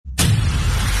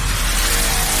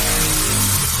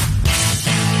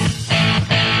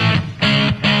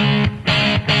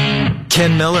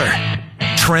Ken Miller,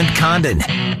 Trent Condon.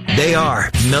 They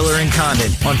are Miller and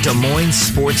Condon on Des Moines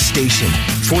Sports Station,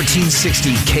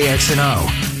 1460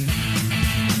 KXNO.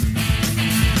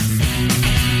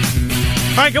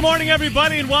 All right, good morning,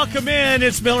 everybody, and welcome in.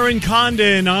 It's Miller and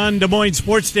Condon on Des Moines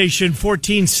Sports Station,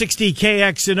 1460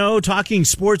 KXNO, talking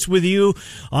sports with you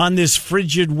on this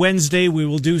frigid Wednesday. We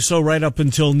will do so right up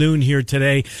until noon here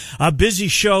today. A busy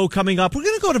show coming up. We're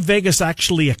going to go to Vegas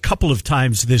actually a couple of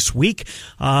times this week.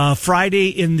 Friday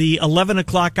in the 11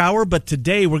 o'clock hour, but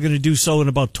today we're going to do so in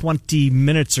about 20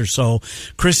 minutes or so.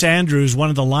 Chris Andrews, one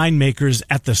of the line makers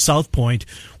at the South Point,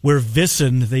 where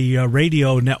VSiN, the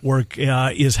radio network,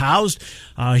 is housed.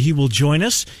 He will join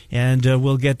us, and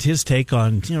we'll get his take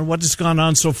on what has gone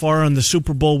on so far on the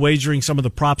Super Bowl wagering, some of the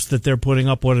props that they're putting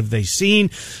up, what have they seen.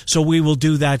 So we will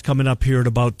do that coming up here at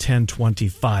about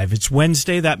 10:25. It's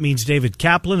Wednesday. That means David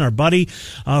Kaplan, our buddy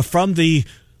from the...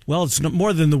 Well, it's not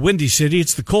more than the Windy City.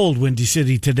 It's the cold Windy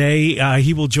City today.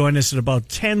 He will join us at about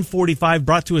 10:45,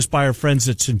 brought to us by our friends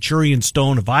at Centurion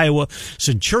Stone of Iowa.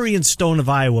 Centurion Stone of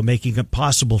Iowa, making it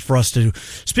possible for us to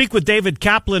speak with David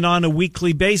Kaplan on a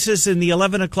weekly basis. In the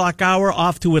 11 o'clock hour,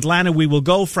 off to Atlanta we will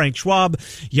go. Frank Schwab,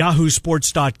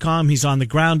 yahoosports.com. He's on the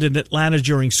ground in Atlanta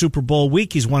during Super Bowl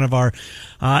week. He's one of our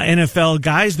NFL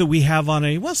guys that we have on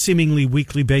a, seemingly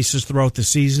weekly basis throughout the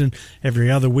season, every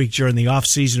other week during the off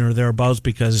season or thereabouts,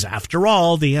 because after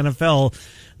all, the NFL,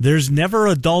 there's never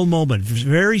a dull moment.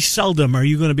 Very seldom are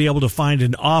you going to be able to find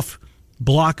an off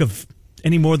block of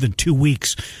any more than 2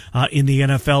 weeks in the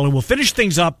NFL. And we'll finish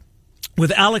things up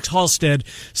with Alex Halstead,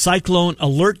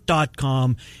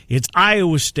 CycloneAlert.com. It's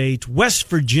Iowa State, West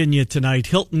Virginia tonight,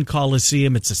 Hilton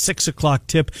Coliseum. It's a 6 o'clock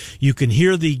tip. You can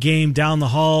hear the game down the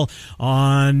hall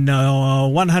on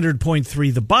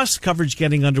 100.3 The Bus. Coverage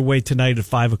getting underway tonight at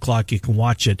 5 o'clock. You can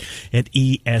watch it at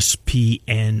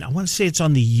ESPN. I want to say it's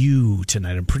on the U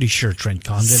tonight. I'm pretty sure, Trent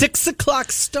Condon. 6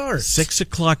 o'clock start. 6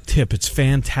 o'clock tip. It's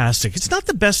fantastic. It's not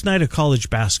the best night of college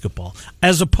basketball,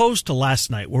 as opposed to last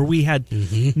night where we had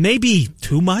maybe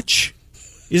too much.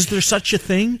 Is there such a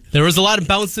thing? There was a lot of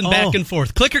bouncing back and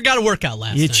forth. Clicker got a workout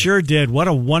last night. It sure did. What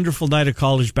a wonderful night of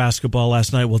college basketball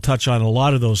last night. We'll touch on a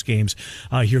lot of those games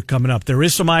here coming up. There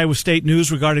is some Iowa State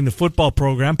news regarding the football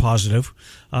program, positive.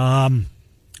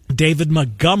 David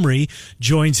Montgomery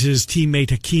joins his teammate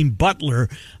Hakeem Butler,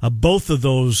 both of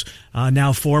those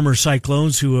now former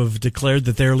Cyclones who have declared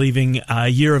that they're leaving a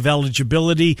year of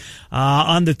eligibility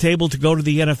on the table to go to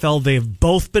the NFL. They have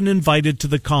both been invited to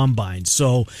the Combine.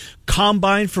 So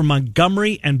Combine for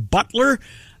Montgomery and Butler,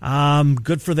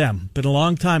 good for them. Been a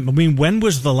long time. I mean, when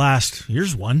was the last?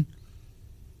 Here's one.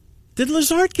 Did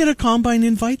Lazard get a Combine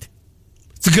invite?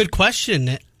 It's a good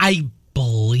question. I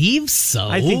believe so.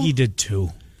 I think he did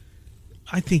too.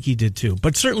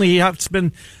 But certainly has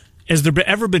there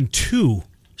ever been two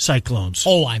Cyclones?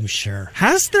 Oh, I'm sure.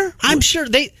 Has there? I'm sure.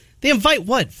 They invite,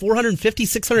 450,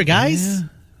 600 guys? Yeah.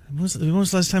 When was the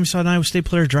last time you saw an Iowa State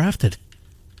player drafted?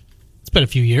 It's been a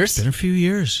few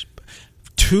years.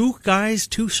 Two guys,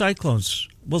 two Cyclones.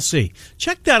 We'll see.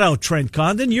 Check that out, Trent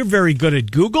Condon. You're very good at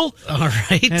Google. All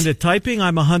right. And at typing.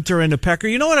 I'm a hunter and a pecker.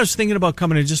 You know what I was thinking about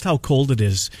coming in? Just how cold it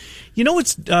is.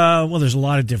 It's, there's a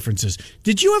lot of differences.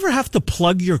 Did you ever have to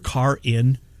plug your car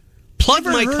in? Plug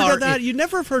my car in? You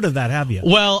never have heard of that, have you?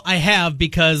 Well, I have,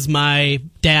 because my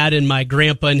dad and my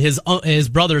grandpa and his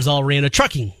brothers all ran a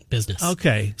trucking business.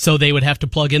 Okay. So they would have to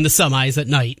plug in the semis at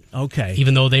night. Okay.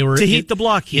 Even though they were to heat the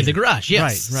block heater. In the garage,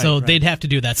 yes. Right, they'd have to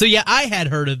do that. So yeah, I had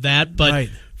heard of that, but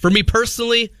for me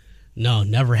personally, no,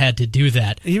 never had to do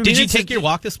that. Did you take your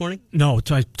walk this morning? No,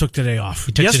 I took today off.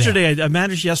 I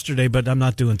managed yesterday, but I'm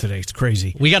not doing today. It's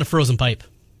crazy. We got a frozen pipe.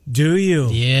 Do you?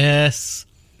 Yes.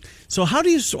 So how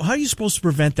are you supposed to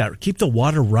prevent that? Keep the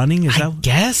water running? I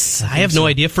guess. I have no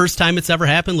idea. First time it's ever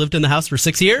happened. Lived in the house for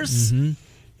 6 years. Mm-hmm.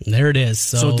 And there it is.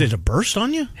 So did it burst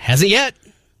on you? Hasn't yet.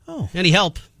 Oh. Any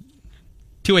help?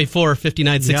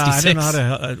 284-5966. Yeah, I don't know how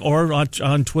to, or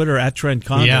on Twitter at Trent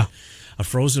Condon. Yeah. A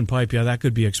frozen pipe, that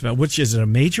could be expensive. Which is it, a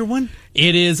major one?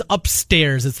 It is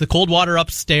upstairs. It's the cold water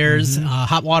upstairs. Mm-hmm.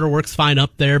 Hot water works fine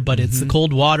up there, but it's the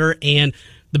cold water. And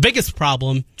the biggest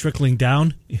problem... Trickling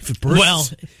down if it bursts? Well,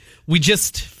 we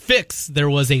just fixed. There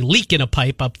was a leak in a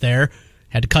pipe up there.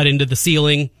 Had to cut into the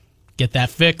ceiling, get that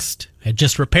fixed. Had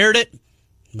just repaired it.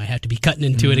 might have to be cutting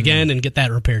into it again and get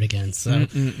that repaired again. So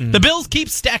the bills keep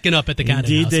stacking up at the Condon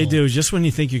household. Indeed they do. Just when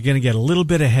you think you're going to get a little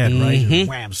bit ahead, right?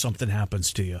 Wham, something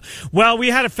happens to you. Well, we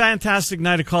had a fantastic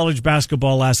night of college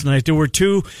basketball last night. There were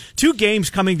two games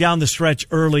coming down the stretch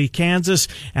early. Kansas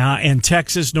and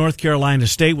Texas. North Carolina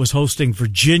State was hosting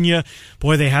Virginia.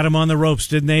 Boy, they had them on the ropes,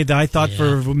 didn't they? I thought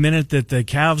for a minute that the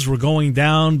Cavs were going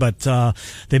down, but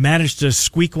they managed to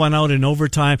squeak one out in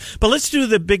overtime. But let's do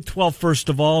the Big 12 first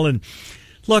of all. And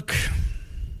look,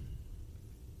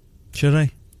 should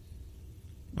I?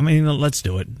 I mean, let's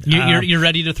do it. You're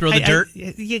ready to throw the dirt?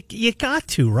 You got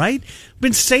to, right?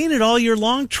 Been saying it all year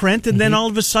long, Trent, and then all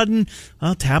of a sudden,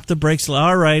 I'll tap the brakes.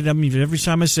 All right, I mean, every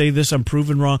time I say this, I'm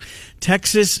proven wrong.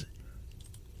 Texas,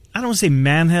 I don't want to say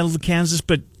manhandled Kansas,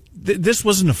 but this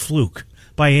wasn't a fluke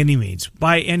by any means.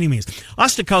 By any means.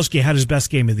 Ostakowski had his best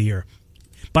game of the year.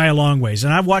 By a long ways.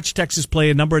 And I've watched Texas play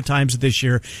a number of times this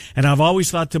year, and I've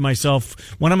always thought to myself,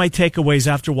 one of my takeaways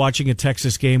after watching a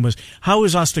Texas game was, how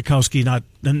is Ostakowski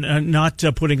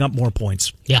not putting up more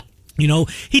points? Yeah. You know,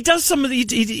 he does some of the,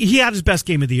 he had his best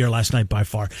game of the year last night by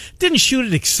far. Didn't shoot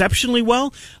it exceptionally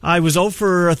well. I was 0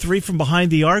 for 3 from behind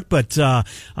the arc, but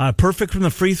perfect from the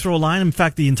free throw line. In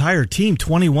fact, the entire team,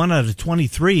 21 out of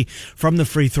 23 from the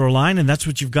free throw line, and that's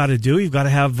what you've got to do. You've got to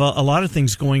have a lot of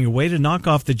things going your way to knock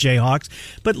off the Jayhawks.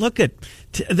 But look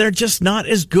they're just not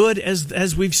as good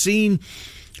as we've seen.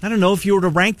 I don't know, if you were to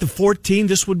rank the 14,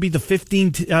 this would be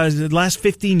the last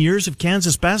 15 years of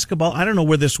Kansas basketball. I don't know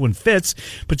where this one fits,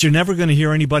 but you're never going to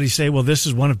hear anybody say, well, this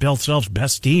is one of Bill Self's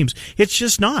best teams. It's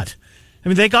just not. I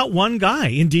mean, they got one guy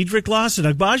in Dedrick Lawson.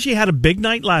 Agbaji had a big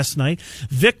night last night.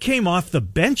 Vic came off the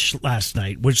bench last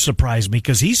night, which surprised me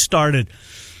because he started...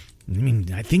 I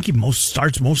mean, I think he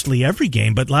starts mostly every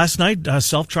game, but last night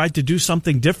Self tried to do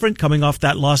something different coming off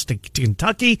that loss to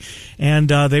Kentucky, and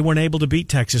they weren't able to beat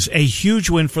Texas. A huge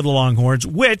win for the Longhorns,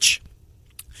 which,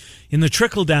 in the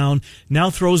trickle-down,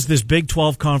 now throws this Big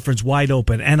 12 conference wide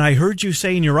open. And I heard you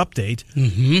say in your update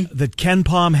that Ken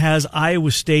Pom has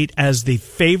Iowa State as the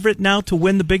favorite now to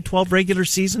win the Big 12 regular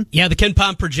season? Yeah, the Ken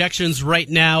Pom projections right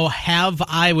now have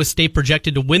Iowa State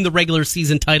projected to win the regular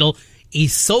season title, a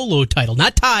solo title,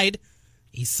 not tied,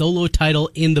 a solo title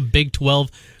in the Big 12.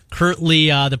 Currently,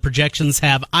 the projections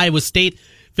have Iowa State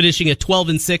finishing at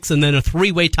 12-6, and then a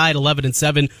three-way tie at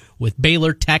 11-7 with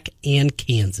Baylor, Tech, and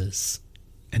Kansas.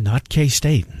 And not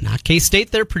K-State. Not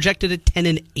K-State. They're projected at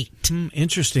 10-8.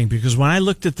 Interesting, because when I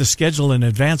looked at the schedule in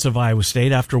advance of Iowa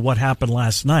State after what happened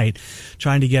last night,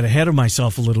 trying to get ahead of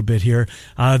myself a little bit here,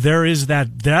 there is that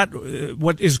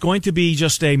what is going to be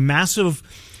just a massive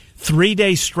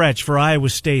 3-day stretch for Iowa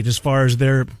State as far as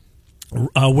their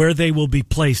where they will be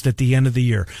placed at the end of the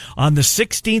year. On the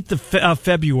 16th of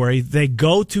February, they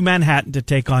go to Manhattan to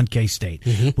take on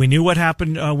K-State. We knew what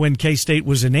happened when K-State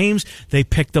was in Ames. They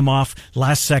picked them off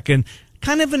last second.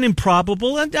 Kind of an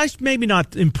improbable, and maybe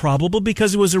not improbable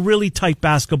because it was a really tight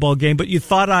basketball game, but you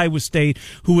thought Iowa State,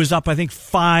 who was up, I think,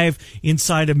 5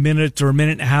 inside a minute or a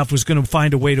minute and a half, was going to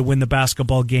find a way to win the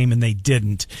basketball game, and they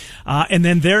didn't. And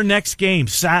then their next game,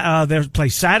 they play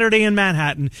Saturday in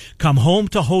Manhattan, come home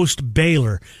to host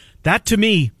Baylor. That, to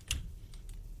me,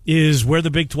 is where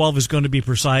the Big 12 is going to be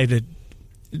decided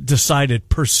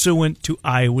pursuant to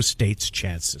Iowa State's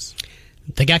chances.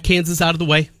 They got Kansas out of the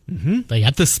way. They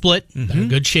got the split. They're in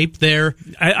good shape there.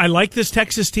 I like this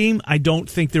Texas team. I don't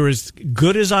think they're as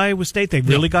good as Iowa State. They've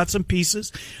really got some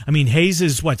pieces. I mean, Hayes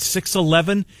is,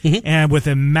 6'11", and with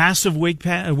a massive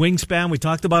wingspan. We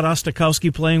talked about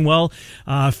Ostakowski playing well.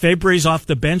 Fabre's off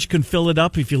the bench, can fill it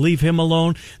up if you leave him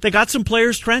alone. They got some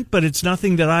players, Trent, but it's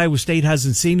nothing that Iowa State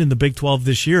hasn't seen in the Big 12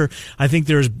 this year. I think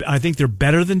they're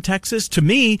better than Texas. To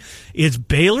me, it's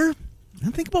Baylor. Now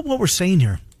think about what we're saying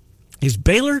here. Is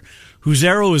Baylor, whose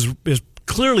arrow is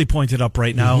clearly pointed up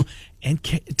right now, and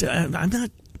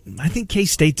I think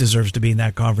K-State deserves to be in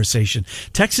that conversation.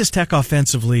 Texas Tech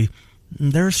offensively,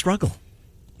 they're a struggle.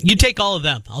 You take all of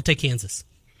them. I'll take Kansas.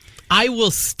 I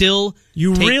will still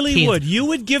You take really Kansas. would. You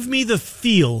would give me the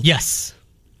field. Yes.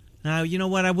 Now, you know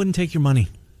what? I wouldn't take your money.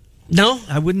 No?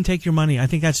 I wouldn't take your money. I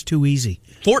think that's too easy.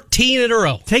 14 in a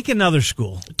row. Take another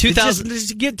school.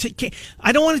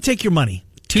 I don't want to take your money.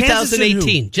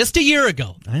 2018, just a year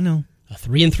ago. I know. A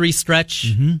 3-3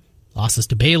 stretch. Losses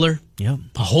to Baylor. Yep.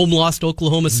 A home loss to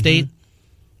Oklahoma State.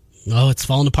 Oh, it's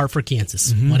falling apart for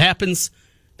Kansas. What happens?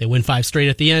 They win 5 straight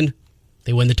at the end.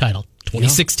 They win the title.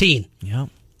 2016. Yep.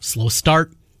 Slow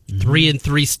start.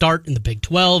 3-3 start in the Big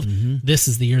 12. This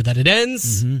is the year that it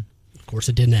ends. Of course,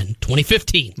 it didn't end.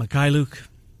 2015. Mikhailuk,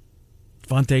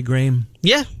 Devontae Graham.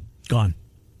 Yeah. Gone.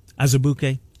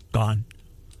 Azubuike, gone.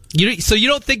 So you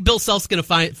don't think Bill Self's going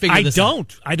to figure this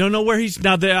out? I don't know where he's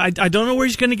now. I don't know where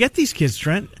he's going to get these kids,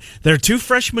 Trent. Their two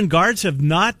freshman guards have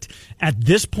not, at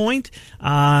this point,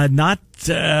 they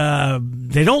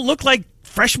don't look like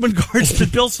freshman guards that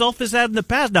Bill Self has had in the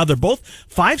past. Now they're both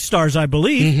 5-stars, I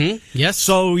believe. Mm-hmm. Yes.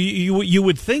 So you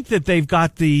would think that they've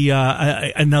got the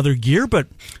another gear, but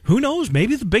who knows?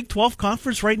 Maybe the Big 12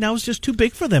 conference right now is just too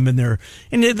big for them. And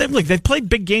they've played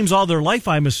big games all their life,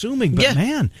 I'm assuming. But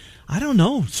man, I don't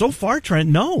know. So far, Trent,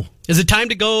 no. Is it time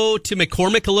to go to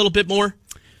McCormick a little bit more?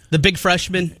 The big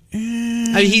freshman. I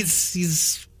mean, he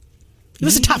was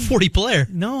a top 40 player.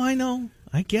 No, I know.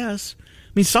 I guess.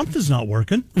 I mean, something's not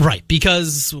working. Right,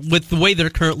 because with the way they're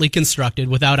currently constructed,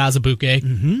 without Azubuike,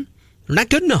 they're not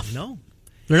good enough. No.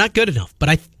 They're not good enough.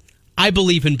 But I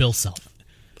believe in Bill Self.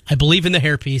 I believe in the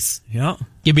hairpiece. Yeah.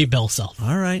 Give me Bill Self.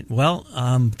 All right. Well,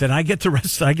 then I get the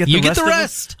rest. You get the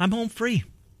rest. I'm home free.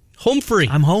 Home free.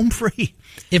 I'm home free.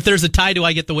 If there's a tie, do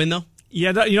I get the win, though?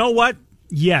 Yeah, you know what?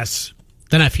 Yes.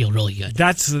 Then I feel really good.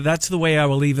 That's the way I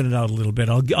will even it out a little bit.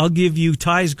 I'll give you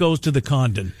ties goes to the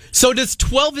Condon. So does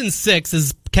 12-6,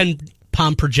 as Ken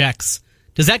Palm projects,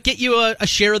 does that get you a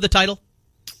share of the title?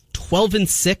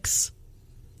 12-6?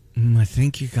 I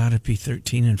think you got to be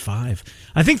 13-5.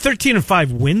 I think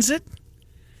 13-5 wins it.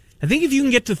 I think if you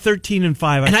can get to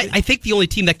 13-5, I think the only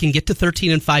team that can get to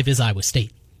 13-5 is Iowa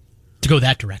State to go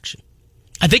that direction.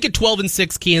 I think at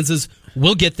 12-6, Kansas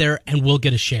will get there and will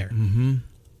get a share. Mm-hmm.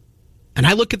 And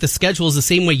I look at the schedules the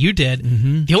same way you did.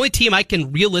 Mm-hmm. The only team I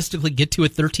can realistically get to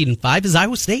at 13-5 is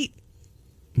Iowa State.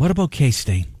 What about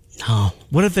K-State? No.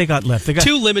 What have they got left? They got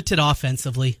too limited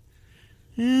offensively.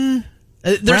 There's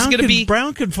going to be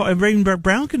Brown can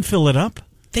fill it up.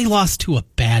 They lost to a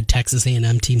bad Texas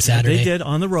A&M team Saturday. They did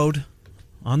on the road.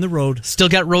 On the road. Still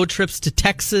got road trips to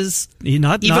Texas.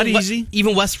 Not easy.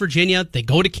 Even West Virginia. They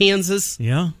go to Kansas.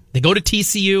 Yeah. They go to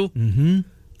TCU. Mm-hmm.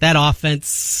 That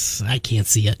offense, I can't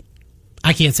see it.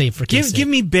 I can't say it for K-State. Give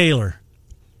me Baylor.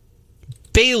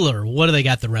 Baylor, what do they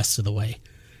got the rest of the way?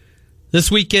 This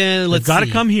weekend, let's see. They've got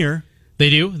to come here. They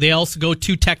do. They also go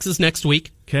to Texas next week.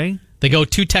 Okay. They go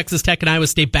to Texas Tech and Iowa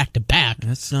State back-to-back.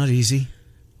 That's not easy.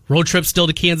 Road trip still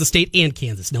to Kansas State and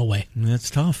Kansas. No way.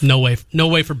 That's tough. No way. No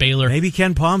way for Baylor. Maybe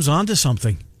Ken Palm's onto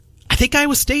something. I think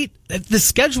Iowa State, the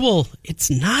schedule,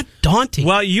 it's not daunting.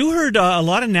 Well, you heard a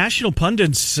lot of national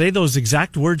pundits say those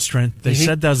exact words, Trent. They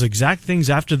said those exact things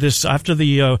after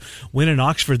the win in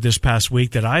Oxford this past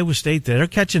week, that Iowa State, they're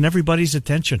catching everybody's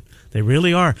attention. They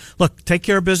really are. Look, take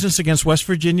care of business against West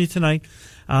Virginia tonight.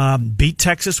 Beat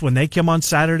Texas when they come on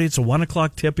Saturday. It's a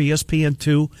 1:00 tip,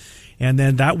 ESPN2. And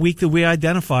then that week that we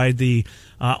identified, the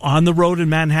on the road in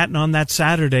Manhattan on that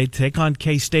Saturday, take on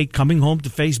K-State, coming home to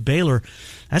face Baylor.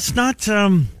 That's not,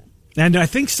 and I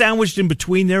think sandwiched in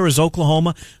between there is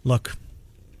Oklahoma. Look,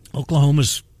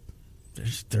 Oklahoma's,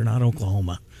 they're not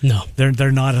Oklahoma. No.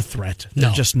 They're not a threat. They're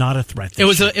just not a threat. It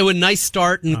was a nice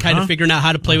start and kind of figuring out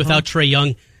how to play without Trae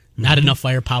Young. Not enough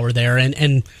firepower there.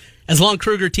 And as Lon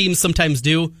Kruger teams sometimes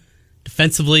do,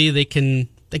 defensively they can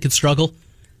struggle.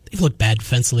 They've looked bad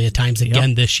defensively at times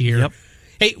again this year. Yep.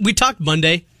 Hey, we talked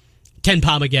Monday. Ken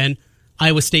Palm again.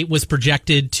 Iowa State was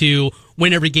projected to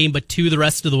win every game but 2 the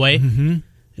rest of the way. Mm-hmm.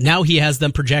 Now he has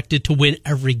them projected to win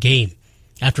every game.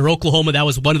 After Oklahoma, that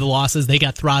was one of the losses. They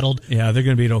got throttled. Yeah, they're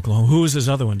going to beat Oklahoma. Who was his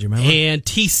other one? Do you remember? And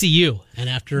TCU. And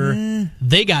after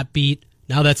they got beat,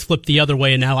 now that's flipped the other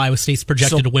way, and now Iowa State's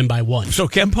projected to win by 1. So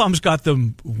Ken Palm's got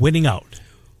them winning out.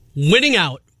 Winning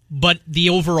out. But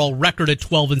the overall record at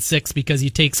 12-6, because you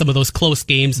take some of those close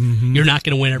games, you're not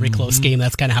going to win every close game.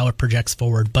 That's kind of how it projects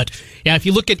forward. But yeah, if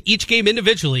you look at each game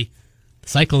individually, the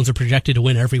Cyclones are projected to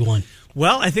win every one.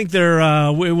 Well, I think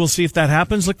we'll see if that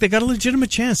happens. Look, they got a legitimate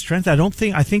chance, Trent.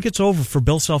 I think it's over for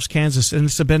Bill Self's Kansas, and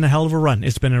it's been a hell of a run.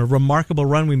 It's been a remarkable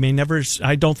run.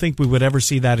 I don't think we would ever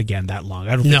see that again that long.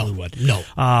 I don't think we would. No.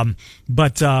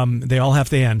 But they all have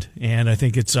to end, and I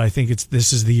think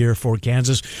this is the year for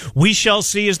Kansas. We shall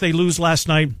see as they lose last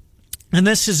night. And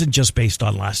this isn't just based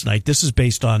on last night. This is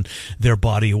based on their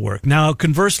body of work. Now,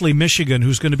 conversely, Michigan,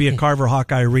 who's going to be at Carver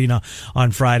Hawkeye Arena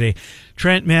on Friday.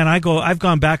 Trent, man, I've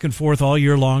gone back and forth all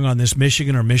year long on this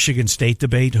Michigan or Michigan State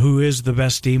debate. Who is the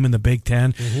best team in the Big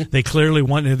Ten? They clearly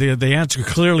the answer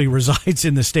clearly resides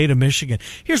in the state of Michigan.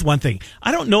 Here's one thing.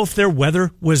 I don't know if their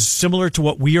weather was similar to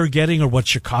what we are getting or what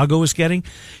Chicago is getting.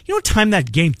 You know what time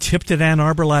that game tipped at Ann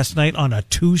Arbor last night on a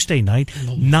Tuesday night?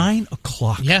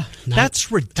 9:00. Yeah.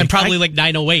 That's ridiculous. And probably like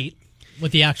 9:08.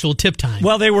 With the actual tip time.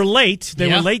 Well, they were late. They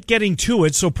were late getting to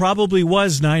it, so probably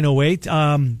was 9:08.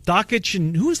 Dockich,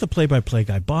 and who was the play-by-play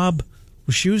guy? Bob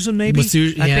Wischusen, maybe? I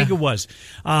think it was.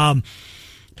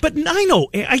 But I know,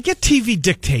 I get TV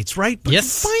dictates, right? But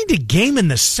yes. Find a game in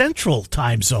the Central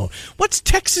Time Zone. What's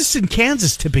Texas and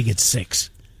Kansas tipping at 6?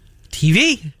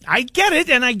 TV. I get it,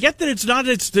 and I get that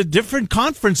it's a different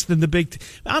conference than the Big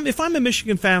Ten. If I'm a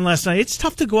Michigan fan last night, it's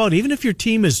tough to go out, even if your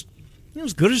team is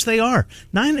as good as they are.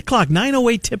 9 o'clock,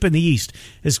 9:08 tip in the East,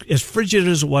 as frigid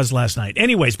as it was last night.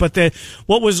 Anyways, but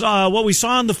what we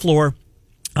saw on the floor,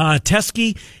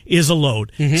 Teske is a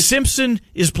load. Mm-hmm. Simpson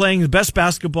is playing the best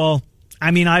basketball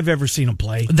I've ever seen him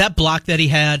play. That block that he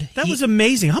had. That was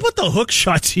amazing. How about the hook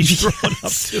shots he's throwing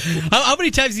up to? How many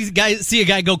times do you guys see a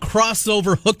guy go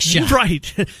crossover hook shot?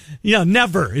 Right. Yeah,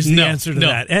 never is the answer to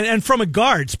that. And from a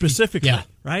guard specifically. Yeah.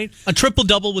 Right? A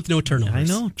triple-double with no turnovers. I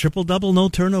know. Triple-double, no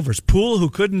turnovers. Poole, who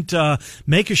couldn't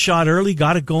make a shot early,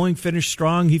 got it going, finished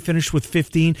strong. He finished with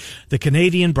 15. The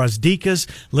Canadian, Brazdeikis,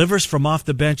 Livers from off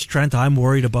the bench. Trent, I'm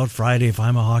worried about Friday if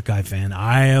I'm a Hawkeye fan.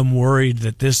 I am worried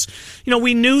that this,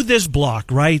 we knew this block,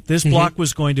 right? This block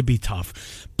was going to be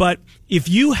tough. But if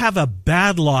you have a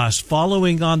bad loss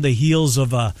following on the heels of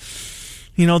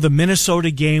the Minnesota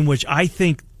game, which I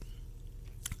think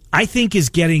is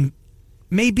getting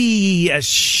maybe a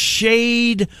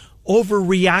shade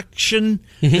overreaction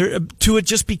to it,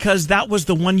 just because that was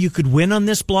the one you could win on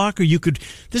this block, or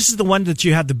this is the one that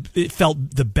you felt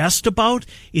the best about.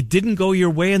 It didn't go your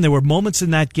way, and there were moments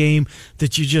in that game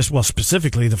that you just,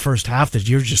 specifically the first half, that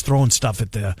you're just throwing stuff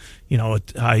at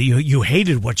you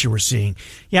hated what you were seeing.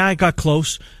 Yeah, I got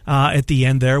close at the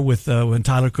end there with when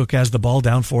Tyler Cook has the ball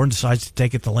down 4 and decides to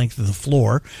take it the length of the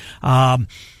floor.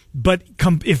 But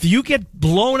if they get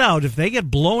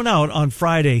blown out on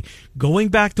Friday, going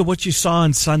back to what you saw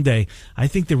on Sunday, I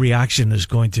think the reaction is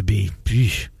going to be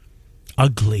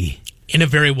ugly. And it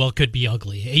very well could be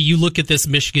ugly. You look at this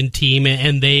Michigan team,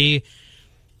 and the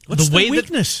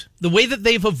way that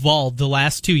they've evolved the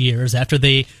last 2 years after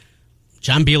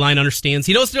John Beilein understands.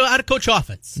 He knows how to coach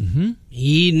offense. Mm-hmm.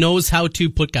 He knows how to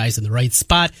put guys in the right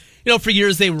spot. For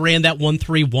years they ran that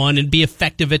 1-3-1 and be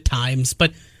effective at times,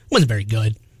 but it wasn't very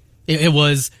good. It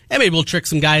was, maybe we'll trick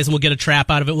some guys and we'll get a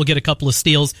trap out of it. We'll get a couple of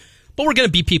steals, but we're going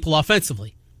to beat people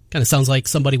offensively. Kind of sounds like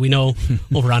somebody we know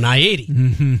over on I-80.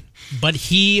 Mm-hmm. But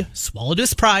he swallowed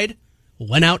his pride,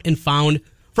 went out and found,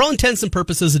 for all intents and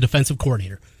purposes, a defensive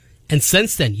coordinator. And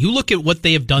since then, you look at what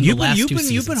they have done the last 2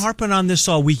 seasons. You've been harping on this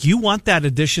all week. You want that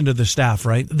addition to the staff,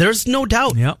 right? There's no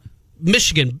doubt. Yep.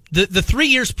 Michigan, the 3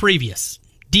 years previous,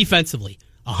 defensively,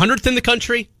 100th in the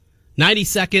country,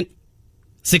 92nd,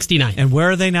 69th. And where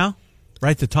are they now?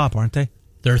 Right at the top, aren't they?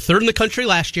 They're third in the country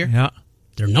last year. Yeah.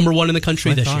 They're number 1 in the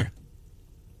country this year.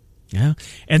 Yeah.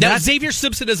 And now Xavier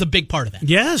Simpson is a big part of that.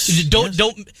 Yes.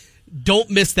 Don't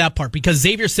miss that part, because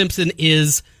Xavier Simpson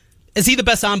is he the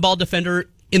best on-ball defender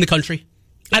in the country?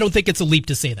 I don't think it's a leap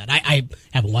to say that. I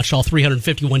haven't watched all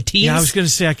 351 teams. Yeah, I was going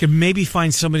to say I could maybe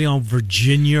find somebody on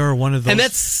Virginia or one of those. And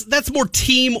that's more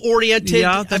team-oriented.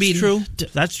 Yeah, that's true.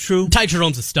 That's true. Ty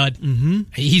Jerome's a stud. Mm-hmm.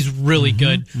 He's really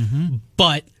good. Mm-hmm.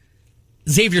 But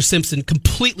Xavier Simpson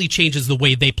completely changes the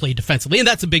way they play defensively, and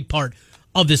that's a big part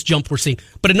of this jump we're seeing.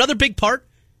 But another big part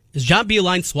is John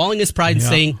Beilein swallowing his pride and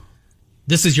saying,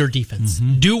 this is your defense.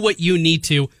 Mm-hmm. Do what you need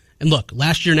to. And look,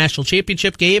 last year national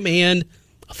championship game and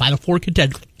a Final Four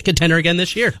contender again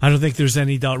this year. I don't think there's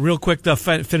any doubt. Real quick, to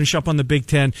finish up on the Big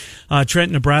Ten,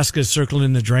 Trent, Nebraska is circling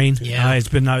in the drain. Yeah. It's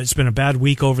been a bad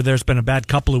week over there. It's been a bad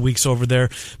couple of weeks over there.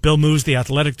 Bill Moos, the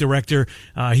athletic director,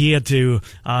 he had to,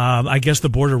 I guess the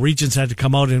Board of Regents had to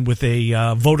come out and with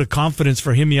a vote of confidence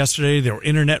for him yesterday. There were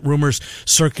internet rumors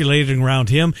circulating around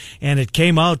him, and it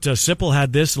came out, Sipple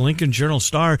had this, Lincoln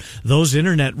Journal-Star, those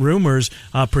internet rumors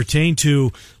pertain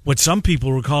to what some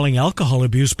people were calling alcohol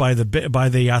abuse by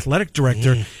the athletic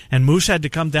director, and Moose had to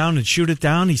come down and shoot it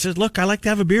down. He said, look, I like to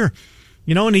have a beer.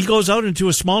 And he goes out into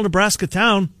a small Nebraska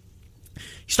town.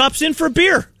 He stops in for a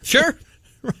beer. Sure.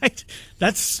 Right.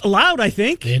 That's allowed, I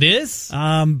think. It is.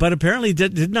 But apparently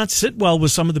did not sit well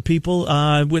with some of the people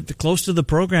close to the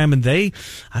program, and I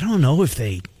don't know if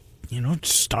they,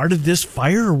 started this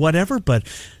fire or whatever, but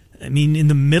in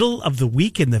the middle of the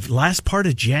week, in the last part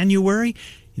of January,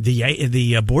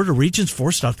 the Board of Regents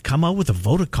forced out to come out with a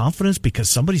vote of confidence because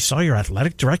somebody saw your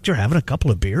athletic director having a couple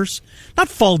of beers. Not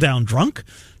fall down drunk.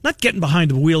 Not getting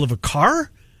behind the wheel of a car.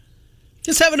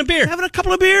 Just having a beer. Having a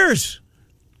couple of beers.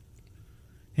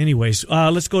 Anyways,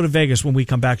 let's go to Vegas when we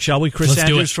come back, shall we? Chris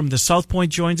Andrews from the South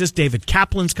Point joins us. David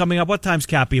Kaplan's coming up. What time's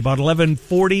Cappy? About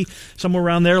 11:40, somewhere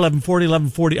around there. 11:40,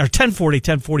 or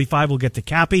 10:45. We'll get to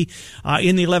Cappy.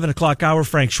 In the 11 o'clock hour,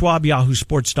 Frank Schwab,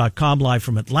 YahooSports.com, live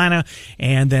from Atlanta.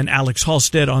 And then Alex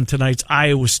Halstead on tonight's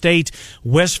Iowa State,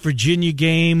 West Virginia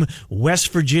game.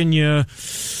 West Virginia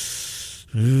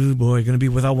Oh, boy, going to be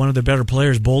without one of the better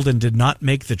players. Bolden did not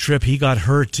make the trip. He got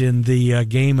hurt in the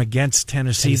game against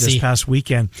Tennessee this past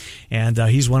weekend, and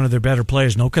he's one of their better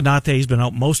players. No Kanate, he's been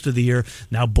out most of the year.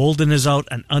 Now Bolden is out,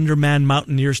 an undermanned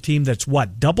Mountaineers team that's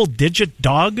what, double-digit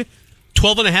dog?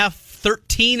 12.5,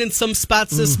 13 in some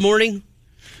spots this morning.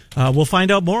 We'll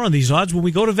find out more on these odds when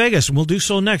we go to Vegas, and we'll do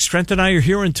so next. Trent and I are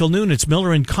here until noon. It's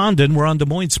Miller and Condon. We're on Des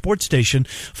Moines Sports Station,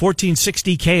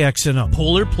 1460 KXNO.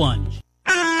 Polar Plunge.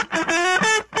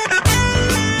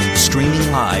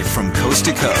 Streaming live from coast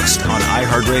to coast on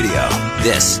iHeartRadio.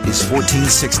 This is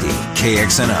 1460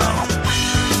 KXNO.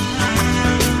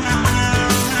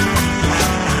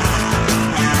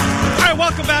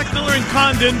 Welcome back, Miller and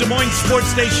Condon, Des Moines Sports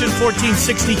Station,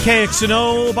 1460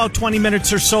 KXNO. About 20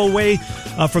 minutes or so away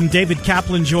from David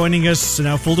Kaplan joining us.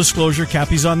 Now, full disclosure,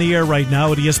 Cappy's on the air right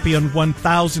now at ESPN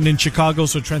 1000 in Chicago,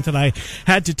 so Trent and I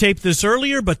had to tape this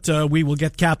earlier, but we will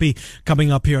get Cappy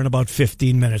coming up here in about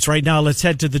 15 minutes. Right now, let's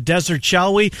head to the desert,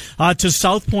 shall we? To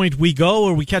South Point we go,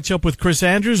 where we catch up with Chris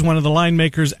Andrews, one of the line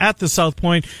makers at the South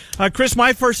Point. Chris,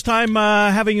 my first time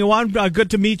having you on.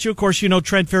 Good to meet you. Of course, you know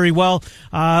Trent very well.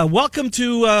 Welcome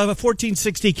to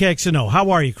 1460 KXNO.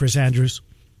 How are you, Chris Andrews?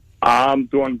 I'm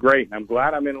doing great. I'm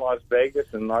glad I'm in Las Vegas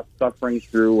and not suffering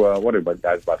through, what are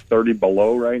guys, about 30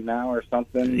 below right now or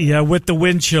something? Yeah, with the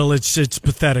wind chill, it's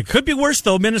pathetic. Could be worse,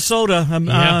 though.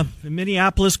 Minnesota,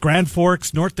 Minneapolis, Grand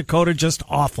Forks, North Dakota, just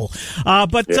awful.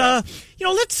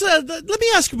 Let's let me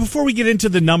ask you before we get into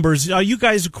the numbers. You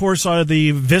guys, of course, are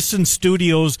the Visson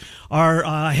Studios, are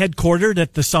headquartered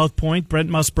at the South Point,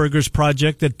 Brent Musburger's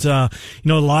project that, a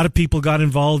lot of people got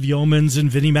involved, Yeomans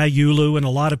and Vinny Mayulu and a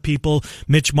lot of people,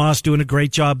 Mitch Moss doing a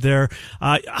great job there.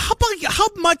 How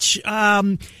much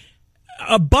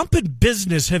a bump in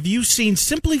business have you seen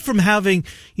simply from having,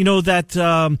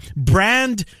 that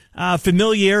brand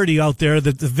familiarity out there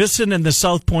that the Visson and the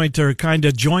South Point are kind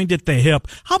of joined at the hip?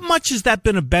 How much has that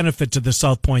been a benefit to the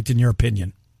South Point, in your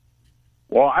opinion?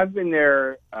 Well, I've been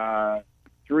there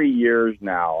 3 years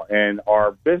now, and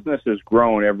our business has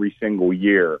grown every single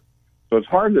year. So it's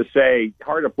hard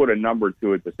to put a number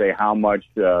to it to say how much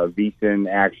Visson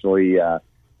actually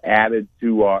added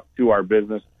to our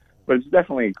business. But it's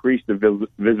definitely increased the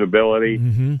visibility.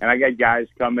 Mm-hmm. And I got guys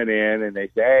coming in, and they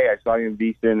say, hey, I saw you in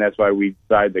Visson. That's why we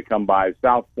decided to come by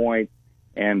South Point.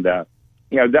 And,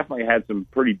 definitely had some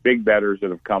pretty big bettors that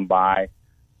have come by.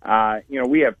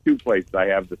 We have two places. I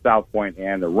have the South Point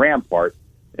and the Rampart.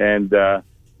 And,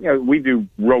 we do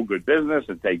real good business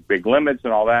and take big limits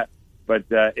and all that. But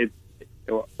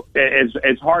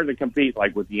it's hard to compete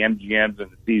like with the MGMs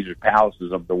and the Caesars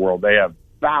Palaces of the world. They have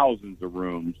thousands of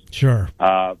rooms. Sure.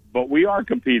 But we are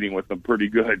competing with them pretty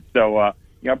good. So,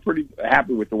 I'm pretty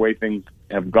happy with the way things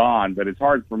have gone, but it's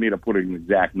hard for me to put an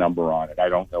exact number on it. I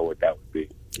don't know what that would be.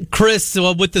 Chris,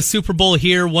 with the Super Bowl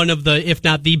here, one of the, if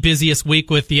not the busiest week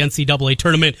with the NCAA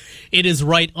tournament, it is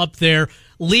right up there.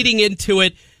 Leading into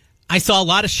it, I saw a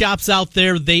lot of shops out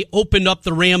there. They opened up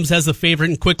the Rams as a favorite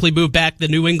and quickly moved back the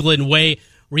New England way.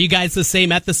 Were you guys the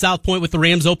same at the South Point with the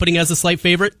Rams opening as a slight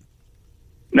favorite?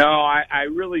 No, I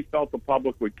really felt the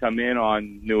public would come in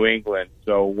on New England.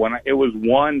 So when it was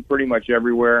one pretty much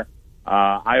everywhere,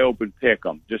 I opened pick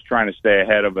 'em, just trying to stay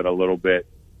ahead of it a little bit.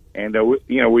 And,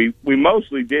 we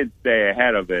mostly did stay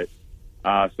ahead of it.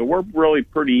 So we're really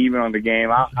pretty even on the game.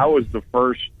 I was the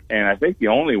first, and I think the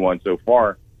only one so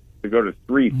far, to go to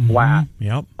 3 flat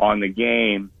on the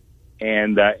game.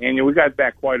 And we got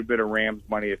back quite a bit of Rams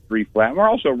money at 3 flat. And we're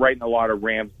also writing a lot of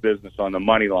Rams business on the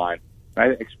money line. I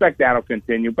expect that'll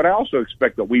continue, but I also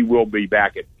expect that we will be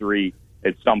back at 3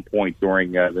 at some point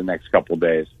during the next couple of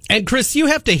days. And Chris, you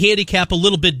have to handicap a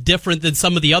little bit different than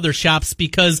some of the other shops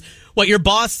because your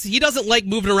boss, he doesn't like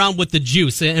moving around with the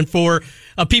juice. And for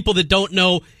people that don't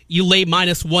know, you lay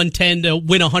minus 110 to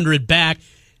win 100 back.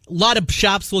 A lot of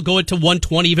shops will go into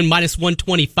 120, even minus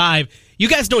 125. You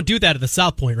guys don't do that at the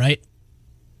South Point, right?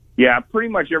 Yeah, pretty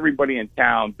much everybody in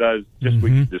town does just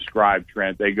what you described,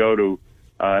 Trent. They go to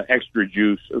extra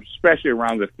juice, especially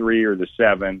around the 3 or the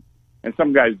 7. And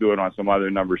some guys do it on some other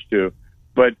numbers too.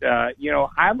 But,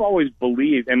 I've always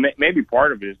believed, and maybe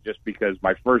part of it is just because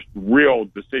my first real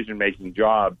decision-making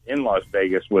job in Las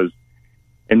Vegas was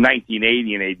in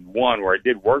 1980 and 81, where I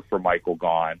did work for Michael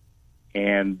Gaughan.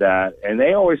 And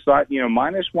they always thought,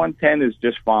 minus 110 is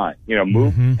just fine.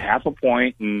 Move half a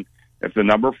point, and if the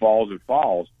number falls, it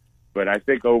falls. But I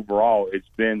think overall it's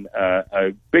been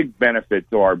a big benefit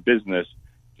to our business.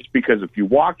 Just because if you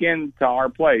walk into our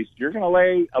place, you're going to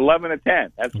lay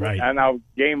 11-10. That's right. And now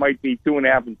game might be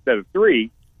 2.5 instead of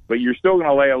 3, but you're still going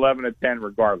to lay 11-10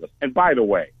 regardless. And by the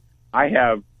way, I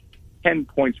have 10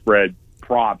 point spread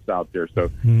props out there. So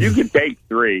you can take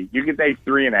 3, you can take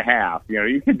 3.5.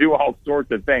 You can do all sorts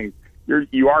of things.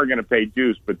 You are going to pay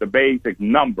juice, but the basic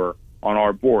number on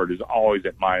our board is always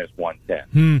at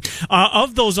 -110.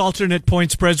 Of those alternate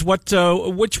point spreads,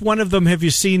 which one of them have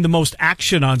you seen the most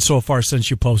action on so far since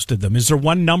you posted them? Is there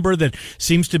one number that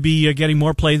seems to be getting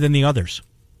more play than the others?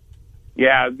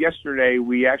 Yeah, yesterday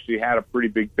we actually had a pretty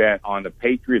big bet on the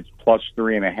Patriots plus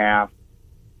 3.5.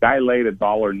 Guy laid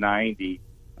 $1.90,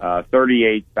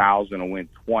 38,000 to win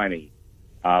 20.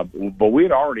 But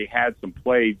we'd already had some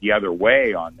play the other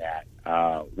way on that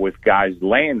with guys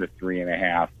laying the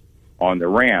 3.5 on the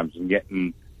Rams and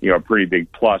getting a pretty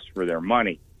big plus for their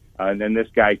money. And then this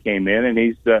guy came in, and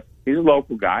he's a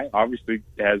local guy. Obviously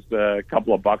has a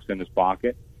couple of bucks in his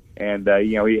pocket, and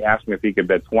he asked me if he could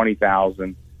bet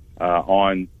 20,000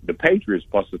 on the Patriots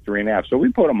plus the 3.5. So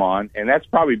we put him on, and that's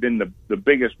probably been the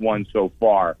biggest one so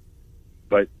far.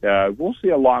 But we'll see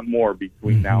a lot more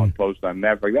between now and post-time.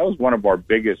 That was one of our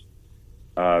biggest.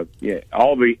 All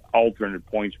the alternate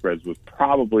point spreads was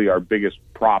probably our biggest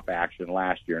prop action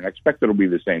last year, and I expect it'll be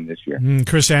the same this year.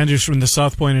 Chris Andrews from the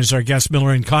South Point is our guest. Miller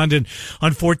and Condon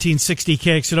on 1460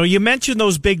 KXNO. You mentioned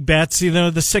those big bets,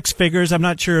 the 6 figures. I'm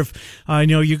not sure if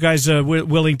you guys are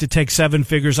willing to take 7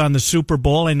 figures on the Super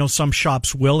Bowl. I know some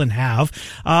shops will and have.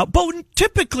 But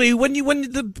typically, when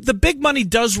the big money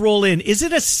does roll in, is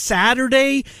it a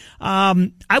Saturday?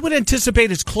 I would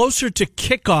anticipate it's closer to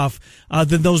kickoff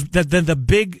than the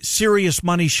big serious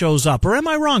money shows up. Or am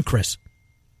I wrong, Chris?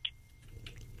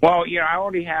 Well, I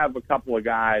already have a couple of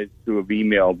guys who have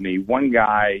emailed me. One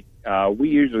guy, we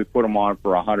usually put him on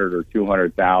for 100 or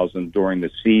 200,000 during the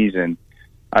season.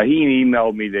 He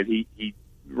emailed me that he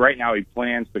right now he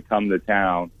plans to come to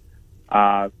town.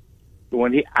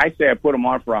 When I say I put him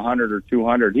on for 100 or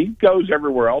 200, he goes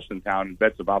everywhere else in town and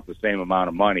bets about the same amount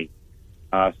of money.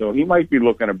 So he might be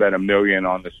looking to bet $1 million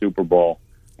on the Super Bowl.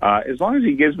 As long as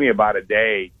he gives me about a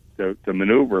day to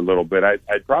maneuver a little bit,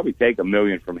 I'd probably take $1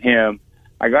 million from him.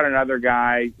 I got another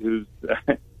guy who's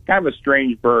kind of a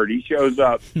strange bird. He shows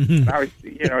up, and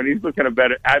he's looking to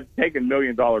bet. I've taken $1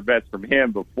 million bets from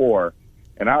him before,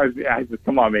 and I said,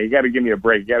 "Come on, man, you got to give me a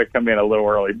break. You got to come in a little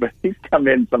early." But he's come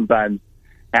in sometimes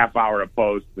half hour to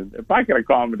post, and if I can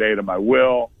accommodate him, I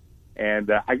will.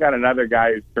 And I got another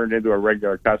guy who's turned into a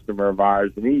regular customer of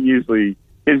ours, and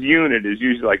his unit is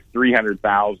usually like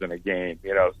 300,000 a game.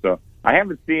 So I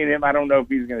haven't seen him. I don't know if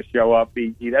he's going to show up.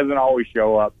 He doesn't always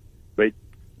show up, but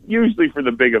usually for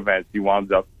the big events, he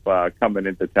winds up coming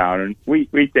into town, and we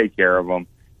take care of him,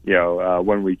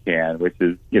 when we can, which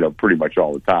is, pretty much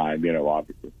all the time,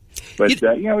 obviously. But,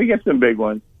 we get some big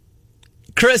ones.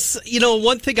 Chris,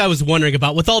 one thing I was wondering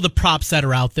about with all the props that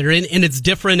are out there, and it's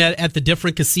different at the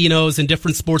different casinos and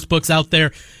different sports books out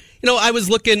there. I was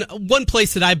looking, one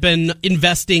place that I've been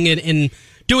investing in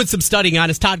doing some studying on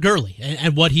is Todd Gurley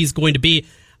and what he's going to be.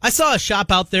 I saw a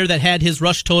shop out there that had his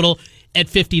rush total at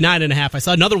 59.5. I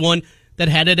saw another one that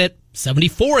had it at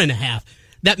 74.5.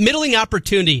 That middling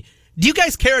opportunity. Do you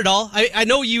guys care at all? I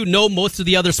know most of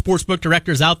the other sportsbook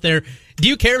directors out there. Do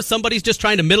you care if somebody's just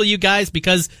trying to middle you guys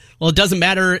because, it doesn't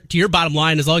matter to your bottom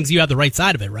line as long as you have the right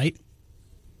side of it, right?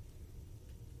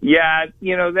 Yeah,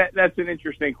 that's an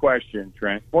interesting question,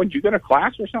 Trent. Boy, did you go to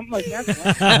class or something like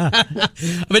that?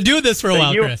 I've been doing this for a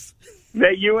while, Chris.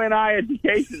 That UNI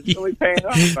education is really paying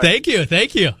off. Thank you.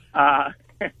 Yeah,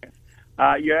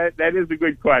 that is a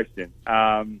good question.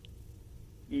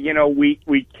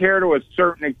 We care to a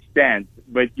certain extent,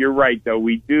 but you're right, though.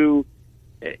 We do,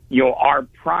 our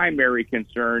primary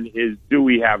concern is, do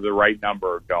we have the right number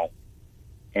or don't?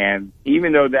 And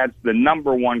even though that's the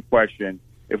number one question,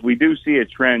 if we do see a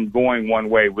trend going one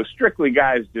way with strictly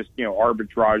guys just,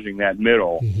 arbitraging that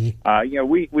middle,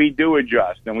 we do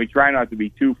adjust, and we try not to be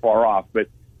too far off. But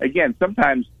again,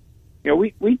 sometimes,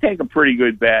 we take a pretty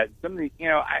good bet. Some of these,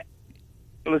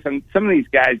 listen, some of these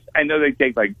guys, I know they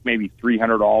take like maybe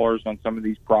 $300 on some of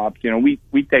these props.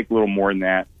 We take a little more than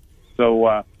that.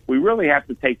 So we really have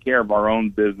to take care of our own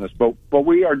business, but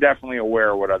we are definitely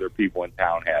aware of what other people in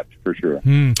town have, for sure.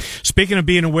 Speaking of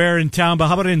being aware in town, but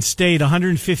how about in state?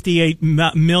 158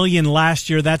 million last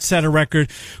year. That set a record.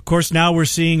 Of course, now we're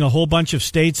seeing a whole bunch of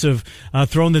states have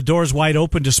thrown the doors wide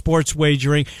open to sports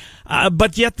wagering.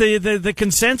 But yet the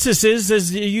consensus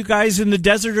is you guys in the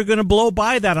desert are going to blow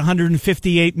by that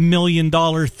 $158 million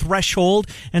threshold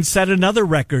and set another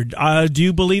record. Do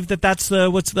you believe that's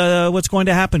what's going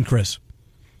to happen, Chris?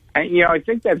 I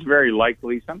think that's very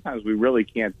likely. Sometimes we really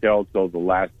can't tell till the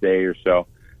last day or so.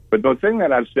 But the thing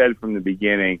that I've said from the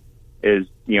beginning is,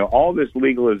 all this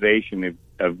legalization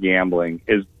of gambling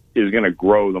is going to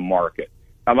grow the market.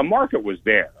 the market was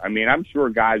there. I mean, I'm sure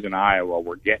guys in Iowa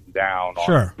were getting down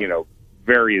on,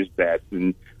 various bets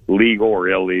and legal or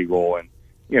illegal. And,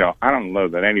 I don't know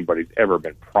that anybody's ever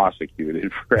been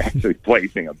prosecuted for actually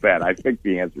placing a bet. I think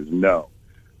the answer is no.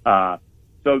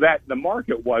 So that the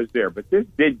market was there, but this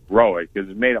did grow it because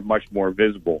it made it much more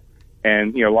visible.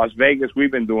 And, Las Vegas,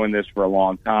 we've been doing this for a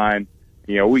long time.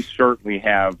 We certainly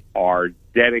have our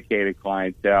dedicated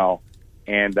clientele.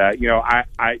 And,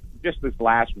 I just this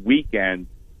last weekend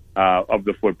of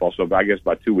the football, so I guess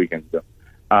about 2 weekends ago,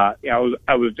 I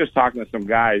was just talking to some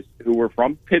guys who were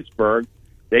from Pittsburgh.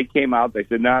 They came out. They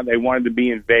said, they wanted to be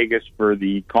in Vegas for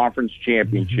the conference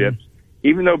championships,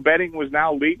 even though betting was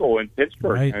now legal in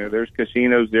Pittsburgh. Right. There's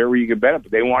casinos there where you could bet it,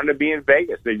 but they wanted to be in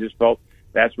Vegas. They just felt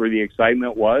that's where the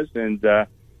excitement was, and that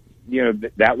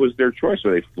was their choice.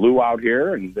 So they flew out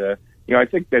here, and I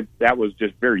think that was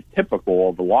just very typical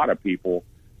of a lot of people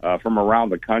from around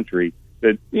the country.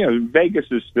 That Vegas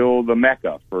is still the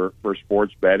mecca for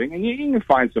sports betting, and you can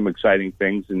find some exciting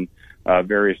things in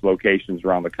various locations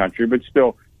around the country, but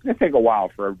still, it's going to take a while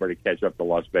for everybody to catch up to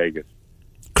Las Vegas.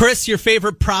 Chris, your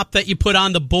favorite prop that you put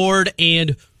on the board,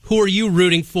 and who are you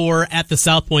rooting for at the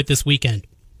South Point this weekend?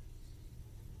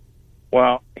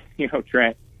 Well,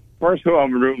 Trent, first who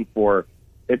I'm rooting for,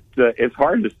 it's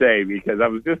hard to say because I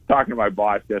was just talking to my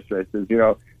boss yesterday. I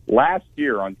says, last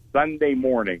year on Sunday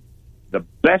morning, the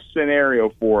best scenario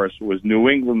for us was New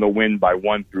England to win by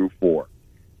 1 through 4.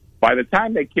 By the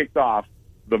time they kicked off,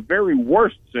 the very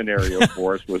worst scenario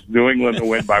for us was New England to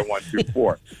win by 1 through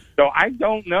 4. So I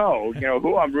don't know,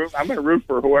 who I'm rooting. I'm going to root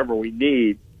for whoever we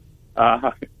need.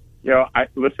 I'm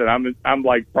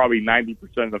like probably 90%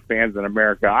 of the fans in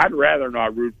America. I'd rather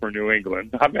not root for New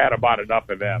England. I've had about enough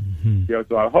of them.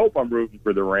 So I hope I'm rooting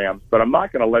for the Rams, but I'm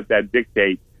not going to let that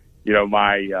dictate,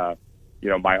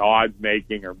 my odds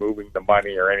making or moving the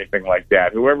money or anything like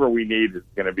that. Whoever we need is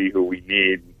going to be who we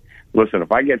need. Listen,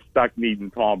 if I get stuck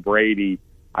needing Tom Brady,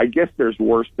 I guess there's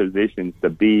worse positions to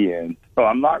be in. So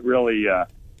I'm not really,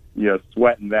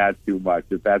 sweating that too much.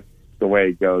 If that's the way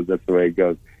it goes, that's the way it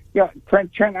goes.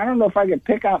 Trent, I don't know if I can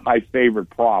pick out my favorite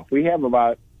prop. We have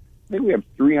I think we have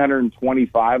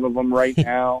 325 of them right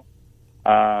now.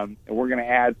 And we're going to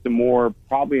add some more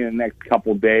probably in the next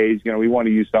couple of days. We want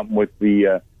to use something with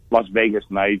the Las Vegas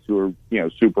Knights, who are,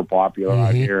 super popular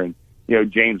out here. And,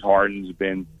 James Harden's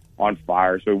been on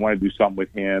fire, so we want to do something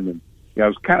with him. And, I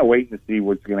was kind of waiting to see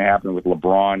what's going to happen with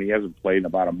LeBron. He hasn't played in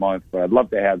about a month, but I'd love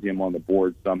to have him on the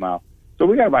board somehow. So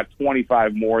we got about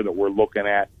 25 more that we're looking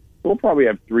at. So we'll probably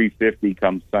have 350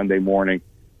 come Sunday morning.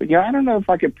 But, I don't know if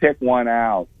I could pick one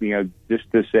out, just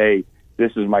to say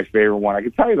this is my favorite one. I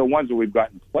can tell you the ones that we've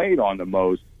gotten played on the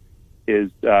most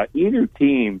is either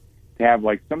team to have,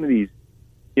 like, some of these,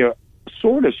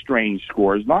 sort of strange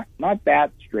scores, not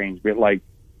that strange, but like,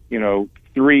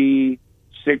 3,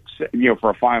 6, for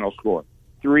a final score,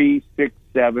 3, 6,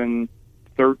 7,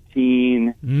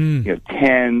 13,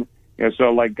 10.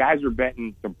 So like guys are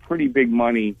betting some pretty big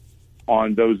money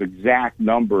on those exact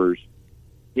numbers.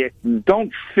 It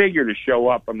don't figure to show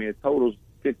up. I mean, it totals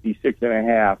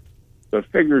 56.5. So it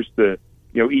figures to,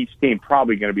 each team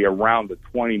probably going to be around the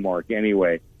 20 mark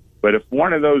anyway. But if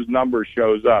one of those numbers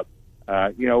shows up,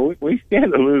 we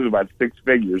stand to lose about 6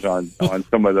 figures on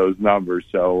some of those numbers.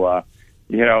 So,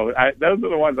 those are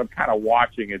the ones I'm kind of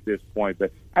watching at this point.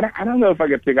 But I don't know if I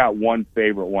could pick out one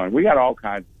favorite one. We got all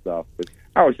kinds of stuff. But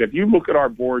I always say, if you look at our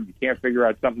board, you can't figure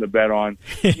out something to bet on,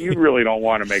 you really don't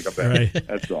want to make a bet. Right.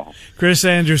 That's all. Chris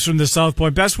Andrews from the South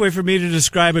Point. Best way for me to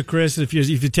describe it, Chris, if you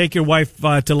take your wife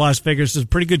to Las Vegas, there's a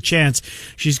pretty good chance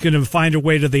she's going to find her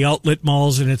way to the outlet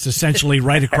malls, and it's essentially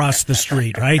right across the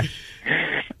street, right?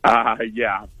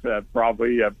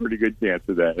 Probably a pretty good chance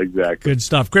of that. Exactly. Good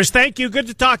stuff. Chris, thank you. Good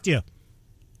to talk to you.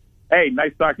 Hey,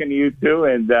 nice talking to you, too,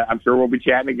 and I'm sure we'll be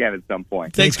chatting again at some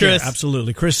point. Thanks, Chris.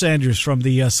 Absolutely. Chris Andrews from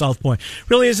the South Point.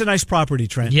 Really is a nice property,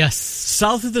 Trent. Yes.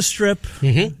 South of the Strip,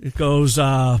 it goes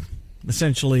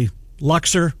essentially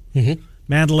Luxor,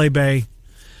 Mandalay Bay,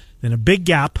 then a big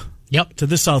gap to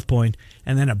the South Point,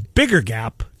 and then a bigger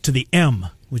gap to the M,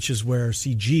 which is where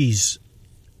CG's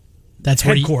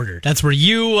headquartered. That's where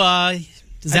you...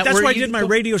 that's where I did my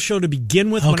radio show to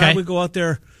begin with. When I would go out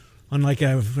there, when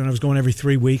I was going every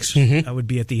 3 weeks, I would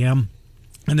be at the M.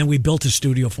 And then we built a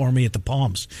studio for me at the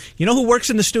Palms. You know who works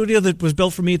in the studio that was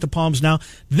built for me at the Palms now?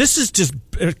 This is just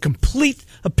a complete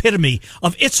epitome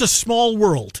of It's a Small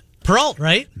World. Peralt,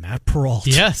 right? Matt Peralt.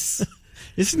 Yes.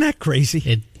 Isn't that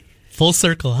crazy? Full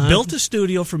circle, huh? Built a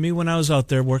studio for me when I was out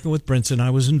there working with Brinson. I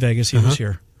was in Vegas. He was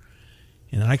here.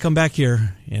 And then I come back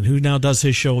here, and who now does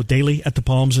his show daily at the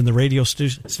Palms in the radio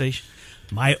station?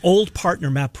 My old partner,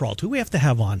 Matt Peralt, who we have to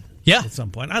have on at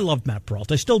some point. I loved Matt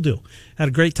Peralta. I still do. Had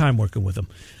a great time working with him.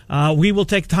 We will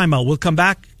take time out. We'll come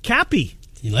back. Cappy.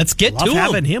 Let's get to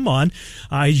having him on.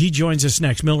 He joins us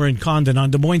next. Miller and Condon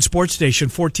on Des Moines Sports Station,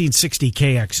 1460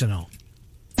 KXNO.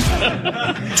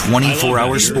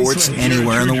 24-hour sports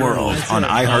anywhere in the world on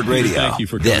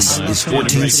iHeartRadio. This is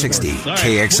 1460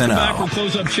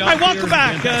 KXNO. All right, welcome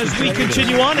back. As we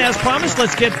continue on, as promised,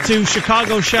 let's get to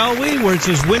Chicago, shall we? Where it's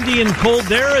as windy and cold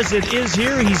there as it is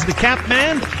here. He's the Cap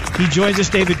Man. He joins us,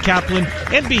 David Kaplan,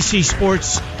 NBC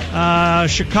Sports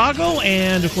Chicago,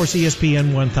 and of course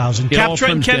ESPN 1000. Cap,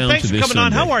 Trent, and Ken, thanks for coming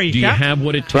on. How are you, Cap? Do you have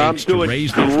what it takes to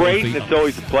raise the trophy? I'm doing great, and it's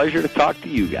always a pleasure to talk to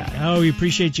you guys. Oh, we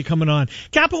appreciate you coming on.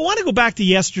 Cap, I want to go back to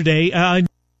yesterday. All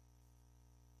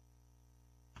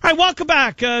right, welcome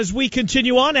back. As we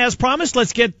continue on, as promised,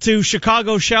 let's get to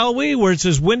Chicago, shall we? Where it's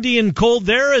as windy and cold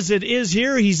there as it is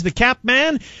here. He's the Cap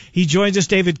Man. He joins us,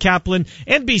 David Kaplan,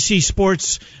 NBC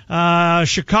Sports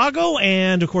Chicago,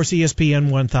 and of course ESPN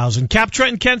 1000. Cap,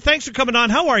 Trent, and Ken, thanks for coming on.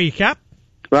 How are you, Cap?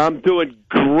 I'm doing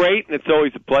great, and it's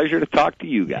always a pleasure to talk to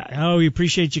you guys. Oh, we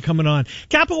appreciate you coming on.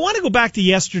 Cap, I want to go back to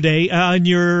yesterday.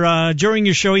 During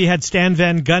your show, you had Stan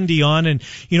Van Gundy on, and,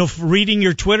 reading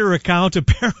your Twitter account,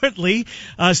 apparently,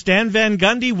 Stan Van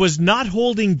Gundy was not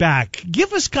holding back.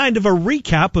 Give us kind of a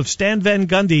recap of Stan Van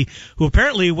Gundy, who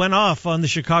apparently went off on the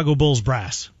Chicago Bulls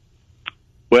brass.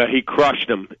 Well, he crushed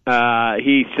them.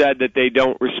 He said that they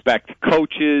don't respect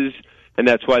coaches, and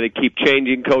that's why they keep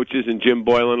changing coaches, and Jim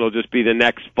Boylan will just be the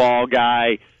next fall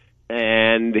guy.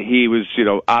 And he was,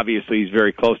 obviously he's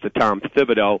very close to Tom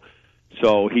Thibodeau,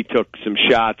 so he took some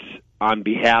shots on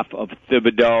behalf of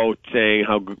Thibodeau, saying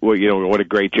what a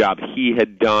great job he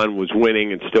had done, was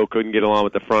winning, and still couldn't get along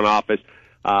with the front office.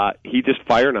 He just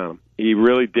fired on him. He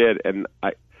really did. And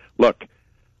I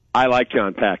like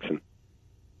John Paxson.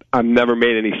 I've never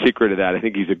made any secret of that. I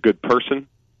think he's a good person.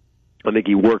 I think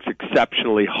he works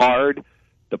exceptionally hard.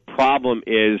 The problem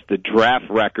is the draft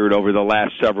record over the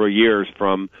last several years,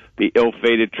 from the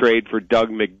ill-fated trade for Doug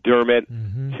McDermott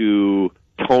to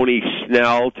Tony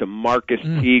Snell to Marcus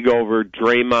Teague over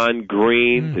Draymond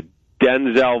Green to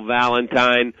Denzel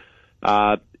Valentine.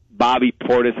 Bobby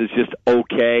Portis is just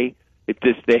okay.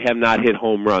 They have not hit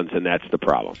home runs, and that's the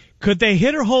problem. Could they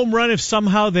hit a home run if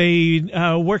somehow they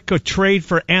work a trade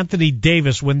for Anthony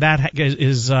Davis when that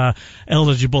is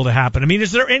eligible to happen? I mean,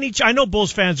 is there any? I know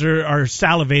Bulls fans are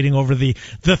salivating over the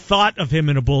thought of him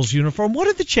in a Bulls uniform. What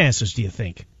are the chances, do you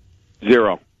think?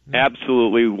 Zero.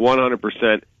 Absolutely,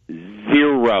 100%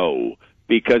 zero.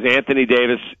 Because Anthony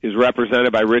Davis is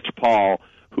represented by Rich Paul,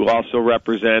 who also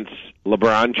represents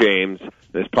LeBron James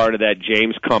as part of that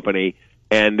James company.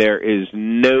 And there is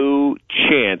no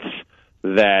chance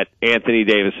that Anthony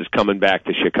Davis is coming back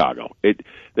to Chicago. If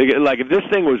this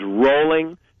thing was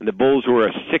rolling and the Bulls were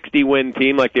a 60-win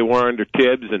team like they were under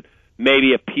Tibbs and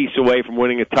maybe a piece away from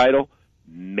winning a title,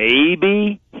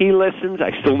 maybe he listens.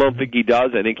 I still don't think he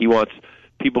does. I think he wants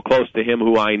people close to him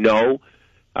who I know.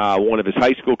 One of his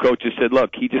high school coaches said, look,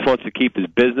 he just wants to keep his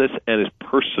business and his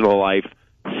personal life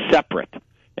separate.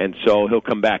 And so he'll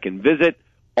come back and visit,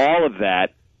 all of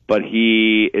that. But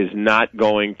he is not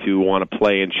going to want to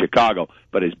play in Chicago.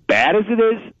 But as bad as it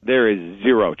is, there is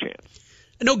zero chance.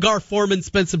 I know Gar Forman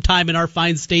spent some time in our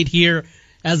fine state here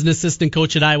as an assistant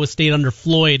coach at Iowa State under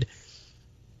Floyd.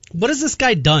 What has this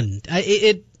guy done?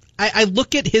 I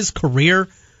look at his career.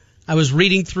 I was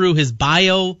reading through his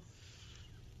bio.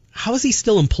 How is he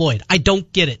still employed? I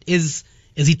don't get it. Is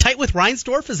he tight with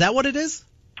Reinsdorf? Is that what it is?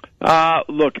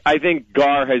 Look, I think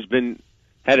Gar has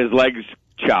had his legs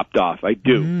chopped off. I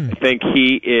do. I think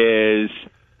he is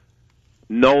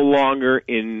no longer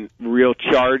in real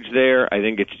charge there. I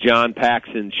think it's John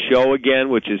Paxson's show again,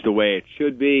 which is the way it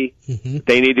should be.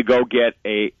 They need to go get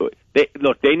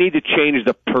they need to change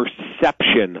the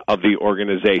perception of the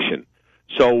organization.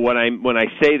 So when I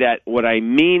say that, what I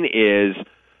mean is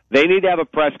they need to have a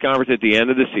press conference at the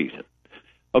end of the season.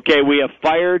 Okay, we have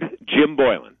fired Jim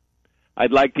Boylan.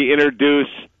 I'd like to introduce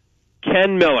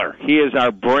Ken Miller. He is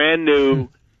our brand new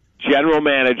general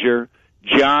manager.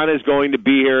 John is going to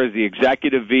be here as the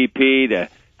executive VP to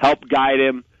help guide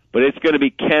him, but it's going to be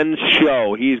Ken's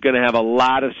show. He's going to have a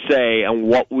lot of say on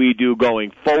what we do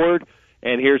going forward.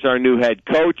 And here's our new head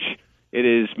coach. It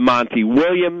is Monty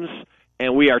Williams,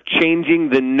 and we are changing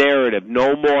the narrative.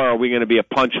 No more are we going to be a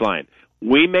punchline.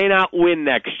 We may not win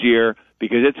next year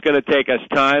because it's going to take us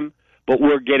time, but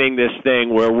we're getting this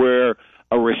thing where we're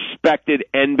a respected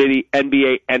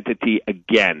NBA entity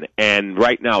again, and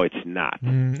right now it's not.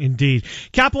 Indeed.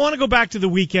 Cap, I want to go back to the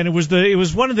weekend. It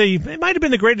might have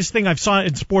been the greatest thing I've saw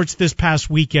in sports this past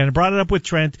weekend. I brought it up with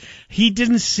Trent. He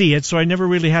didn't see it, so I never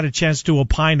really had a chance to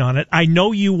opine on it. I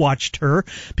know you watched her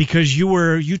because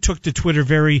you took to Twitter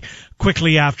very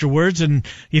quickly afterwards, and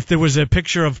if there was a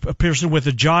picture of a person with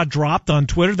a jaw dropped on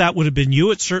Twitter, that would have been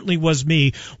you. It certainly was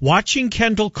me. Watching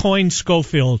Kendall Coyne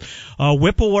Schofield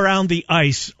whipple around the ice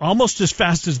almost as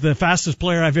fast as the fastest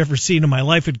player I've ever seen in my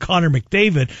life, in Connor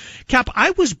McDavid. Cap,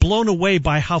 I was blown away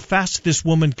by how fast this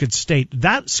woman could skate.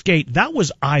 That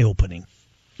was eye-opening.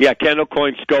 Yeah, Kendall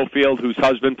Coyne Schofield, whose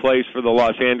husband plays for the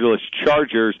Los Angeles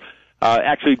Chargers,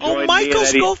 actually joined me. Michael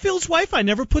Schofield's wife. I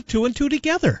never put two and two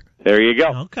together. There you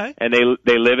go. Okay. And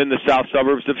they live in the south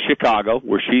suburbs of Chicago,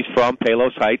 where she's from,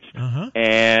 Palos Heights. Uh-huh.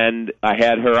 And I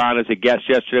had her on as a guest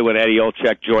yesterday when Eddie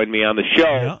Olczyk joined me on the show.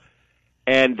 Yeah.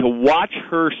 And to watch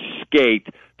her skate,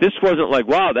 this wasn't like,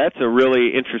 wow, that's a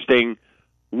really interesting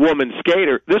woman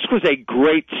skater. This was a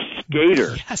great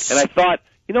skater. Yes. And I thought,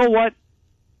 you know what?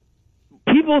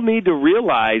 People need to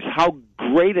realize how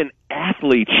great an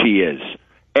athlete she is.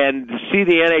 And to see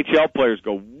the NHL players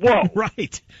go, whoa.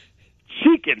 Right.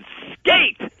 She can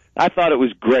skate. I thought it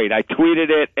was great. I tweeted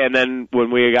it, and then when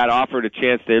we got offered a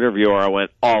chance to interview her, I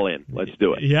went all in. Let's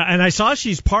do it. Yeah, and I saw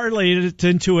she's parlayed it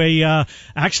into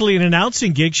actually an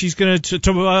announcing gig. She's going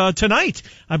to tonight.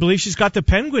 I believe she's got the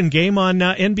Penguin game on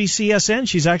NBCSN.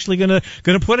 She's actually going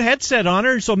to put a headset on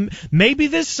her. So maybe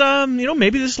this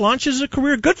launches a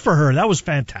career. Good for her. That was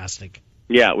fantastic.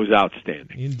 Yeah, it was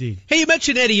outstanding. Indeed. Hey, you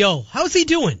mentioned Eddie O. How's he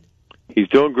doing? He's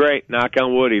doing great. Knock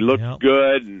on wood. He looks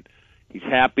good, and he's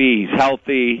happy. He's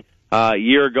healthy. A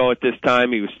year ago at this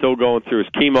time, he was still going through his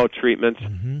chemo treatments,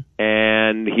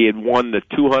 and he had won the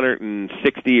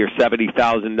 $260,000 or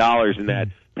 $70,000 in that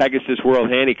Pegasus World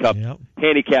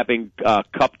Handicapping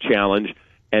Cup Challenge.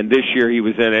 And this year he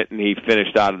was in it, and he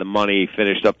finished out of the money. He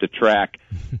finished up the track.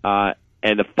 And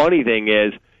the funny thing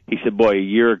is, he said, "Boy, a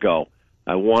year ago,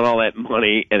 I won all that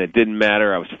money, and it didn't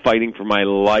matter. I was fighting for my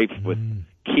life with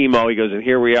chemo." He goes, "And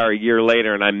here we are a year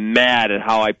later, and I'm mad at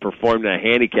how I performed in a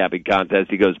handicapping contest."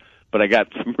 He goes, "But I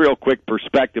got some real quick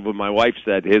perspective when my wife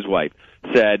said, his wife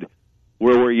said,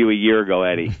 'Where were you a year ago,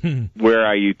 Eddie? Where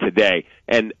are you today?'"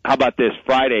 And how about this?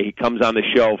 Friday, he comes on the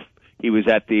show. He was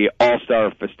at the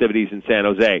All-Star festivities in San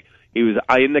Jose. He was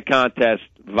in the contest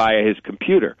via his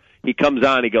computer. He comes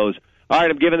on, he goes, "All right,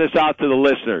 I'm giving this out to the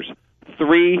listeners.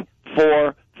 3,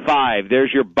 4, 5.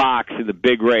 There's your box in the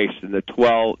big race, in the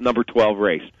number 12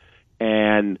 race."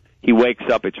 And he wakes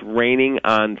up. It's raining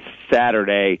on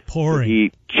Saturday. Pouring.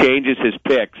 He changes his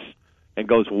picks and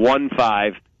goes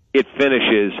 1-5. It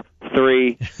finishes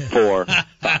 3, 4,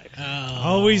 5.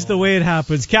 Always the way it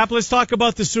happens. Cap, let's talk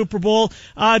about the Super Bowl.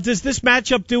 Does this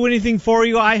matchup do anything for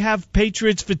you? I have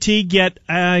Patriots fatigue, yet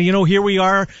here we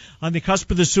are on the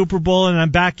cusp of the Super Bowl, and I'm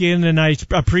back in, and I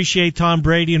appreciate Tom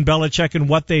Brady and Belichick and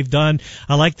what they've done.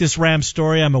 I like this Rams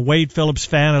story. I'm a Wade Phillips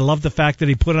fan. I love the fact that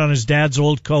he put on his dad's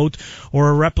old coat or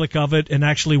a replica of it and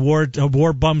actually wore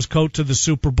Bum's coat to the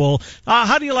Super Bowl.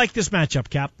 How do you like this matchup,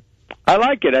 Cap? I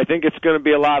like it. I think it's going to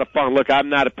be a lot of fun. Look, I'm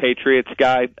not a Patriots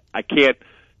guy. I can't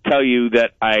tell you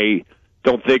that I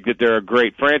don't think that they're a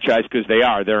great franchise, because they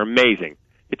are. They're amazing.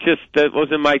 It just that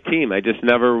wasn't my team. I just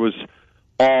never was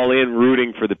all in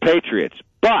rooting for the Patriots.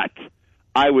 But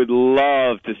I would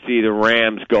love to see the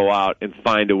Rams go out and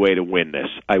find a way to win this.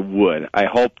 I would. I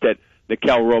hope that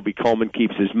Nickel Roby-Coleman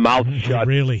keeps his mouth shut.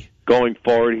 Really? Going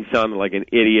forward, he sounded like an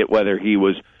idiot, whether he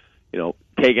was,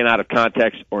 taken out of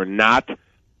context or not.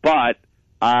 But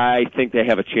I think they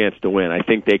have a chance to win. I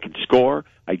think they can score.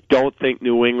 I don't think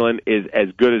New England is as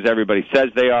good as everybody says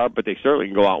they are, but they certainly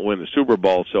can go out and win the Super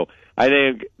Bowl. So I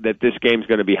think that this game's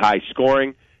going to be high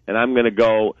scoring, and I'm going to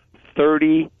go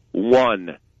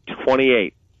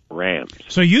 31-28 Rams.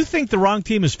 So you think the wrong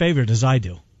team is favored, as I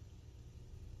do?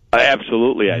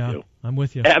 Absolutely, I do. I'm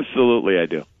with you. Absolutely, I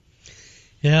do.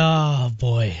 Oh,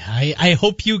 boy. I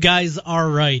hope you guys are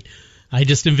right. I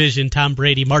just envision Tom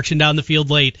Brady marching down the field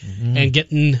late and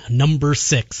getting number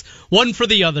 6. One for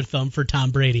the other thumb for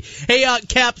Tom Brady. Hey,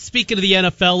 Cap, speaking of the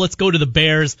NFL, let's go to the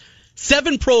Bears.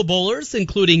 7 Pro Bowlers,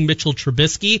 including Mitchell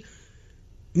Trubisky.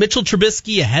 Mitchell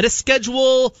Trubisky ahead of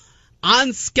schedule,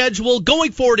 on schedule,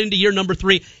 going forward into year number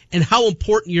 3, and how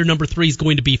important year number 3 is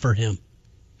going to be for him.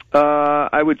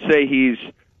 I would say he's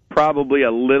probably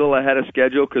a little ahead of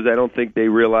schedule, because I don't think they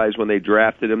realized when they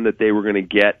drafted him that they were going to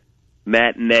get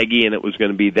Matt Nagy, and it was going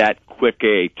to be that quick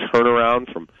a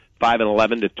turnaround from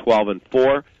 5-11 to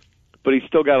 12-4. But he's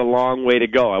still got a long way to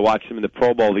go. I watched him in the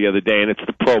Pro Bowl the other day, and it's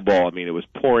the Pro Bowl. I mean, it was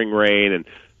pouring rain, and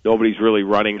Nobody's really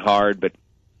running hard, but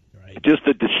just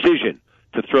the decision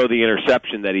to throw the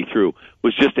interception that he threw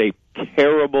was just a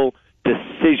terrible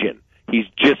decision. He's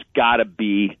just got to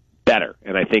be better,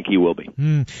 and I think he will be.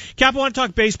 Cap, I want to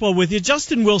talk baseball with you.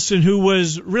 Justin Wilson, who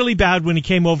was really bad when he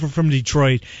came over from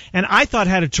Detroit, and I thought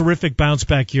had a terrific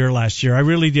bounce-back year last year. I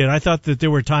really did. I thought that there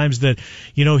were times that,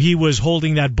 he was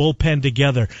holding that bullpen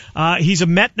together. He's a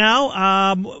Met now.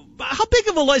 How big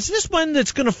of a is this one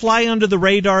that's going to fly under the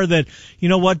radar that,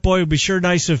 it would be sure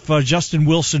nice if Justin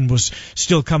Wilson was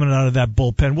still coming out of that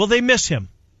bullpen. Will they miss him?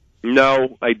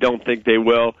 No, I don't think they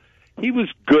will. He was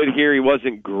good here. He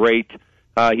wasn't great.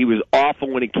 He was awful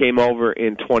when he came over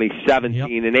in 2017. Yep.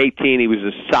 In 18, he was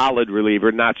a solid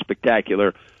reliever, not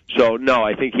spectacular. So, no,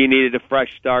 I think he needed a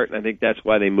fresh start, and I think that's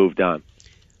why they moved on.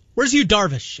 Where's Yu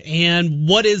Darvish, and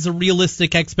what is a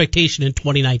realistic expectation in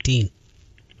 2019?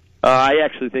 I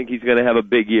actually think he's going to have a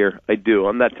big year. I do.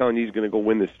 I'm not telling you he's going to go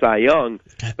win the Cy Young,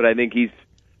 but I think he's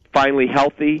finally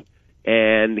healthy,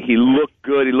 and he looked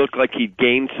good. He looked like he'd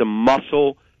gained some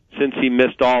muscle since he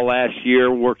missed all last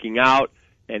year working out.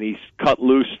 And he's cut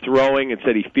loose throwing and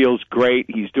said he feels great.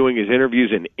 He's doing his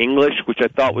interviews in English, which I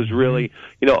thought was really,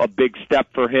 a big step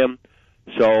for him.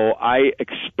 So I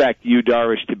expect Yu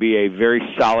Darvish to be a very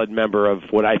solid member of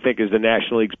what I think is the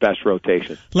National League's best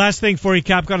rotation. Last thing for you,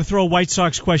 Cap. Got to throw a White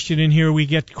Sox question in here. We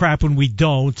get crap when we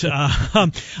don't.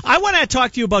 I want to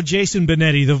talk to you about Jason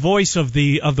Benetti, the voice of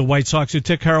the White Sox, who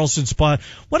took Harrelson's spot.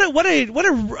 What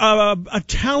a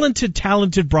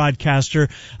talented broadcaster.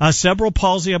 Cerebral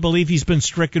palsy, I believe he's been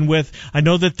stricken with. I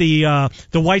know that the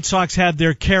White Sox had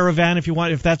their caravan,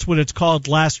 if that's what it's called,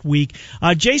 last week.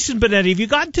 Jason Benetti, have you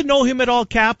gotten to know him at all,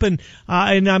 Cap? And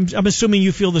I'm assuming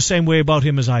you feel the same way about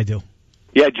him as I do.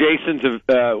 Yeah, Jason's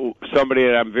somebody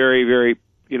that I'm very, very,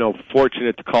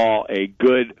 fortunate to call a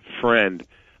good friend.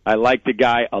 I like the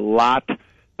guy a lot.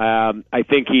 I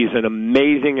think he's an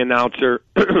amazing announcer.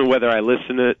 Whether I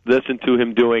listen to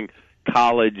him doing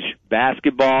college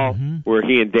basketball, where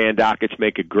he and Dan Dockich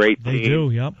make a great team. They do,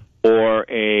 yep. Or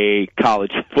a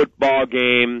college football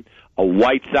game, a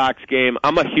White Sox game.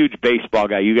 I'm a huge baseball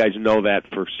guy. You guys know that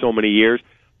for so many years.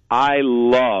 I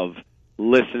love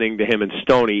listening to him and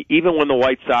Stoney, even when the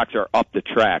White Sox are up the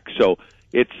track. So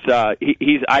it's I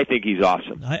think he's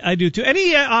awesome. I do too.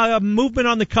 Any movement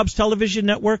on the Cubs television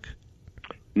network?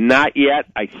 Not yet.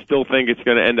 I still think it's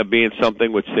going to end up being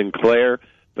something with Sinclair,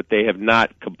 but they have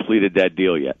not completed that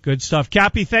deal yet. Good stuff.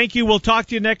 Cappy, thank you. We'll talk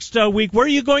to you next week. Where are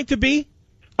you going to be?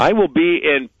 I will be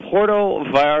in Puerto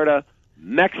Vallarta,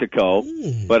 Mexico,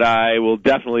 but I will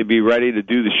definitely be ready to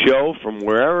do the show from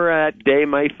wherever that day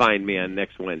might find me on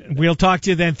next Wednesday. We'll talk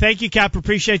to you then. Thank you, Cap.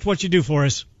 Appreciate what you do for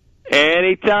us.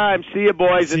 Anytime. See you,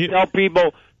 boys. And tell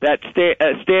people that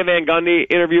Stan Van Gundy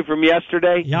interview from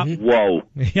yesterday. Yep. Whoa.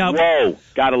 Yep. Whoa.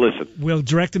 Got to listen. We'll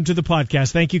direct them to the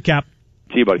podcast. Thank you, Cap.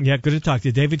 See you, buddy. Yeah, good to talk to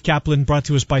you. David Kaplan, brought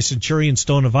to us by Centurion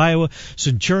Stone of Iowa.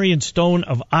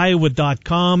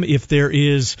 CenturionStoneofIowa.com. If there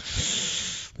is,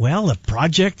 a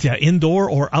project, indoor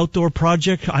or outdoor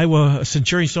project,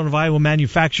 Centurion Stone of Iowa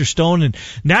manufactures stone and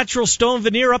natural stone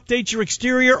veneer. Update your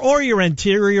exterior or your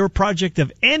interior project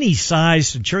of any size.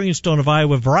 Centurion Stone of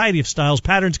Iowa, variety of styles,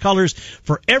 patterns, colors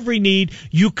for every need.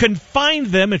 You can find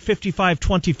them at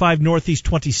 5525 Northeast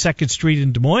 22nd Street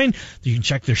in Des Moines. You can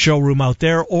check their showroom out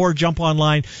there or jump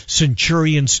online,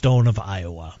 Centurion Stone of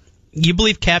Iowa. You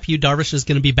believe Yu Darvish is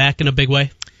going to be back in a big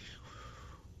way?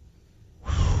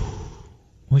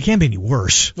 Well, it can't be any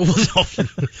worse.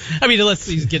 I mean, unless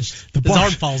his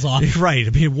arm falls off. Right. I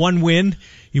mean, one win.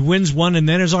 He wins one, and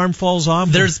then his arm falls off.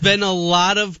 There's been a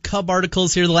lot of Cub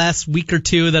articles here the last week or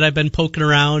two that I've been poking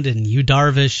around, and Yu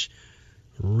Darvish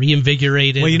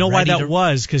reinvigorated. Well, you know why that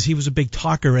was? Because he was a big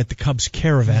talker at the Cubs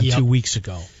caravan 2 weeks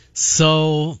ago.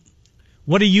 So,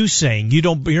 what are you saying?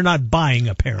 You're not buying,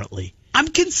 apparently. I'm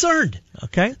concerned.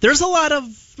 Okay. There's a lot of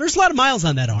miles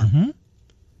on that arm. Mm-hmm.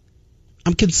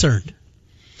 I'm concerned.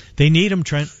 They need him,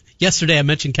 Trent. Yesterday I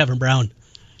mentioned Kevin Brown.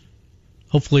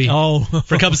 Hopefully,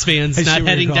 for Cubs fans, not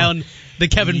heading down the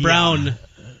Kevin Brown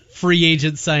free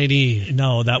agent signee.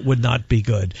 No, that would not be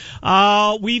good.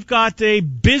 We've got a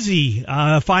busy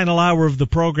final hour of the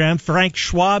program. Frank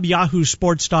Schwab,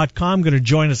 YahooSports.com, going to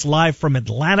join us live from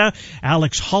Atlanta.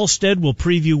 Alex Halstead will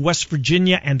preview West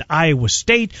Virginia and Iowa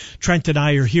State. Trent and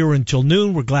I are here until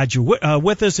noon. We're glad you're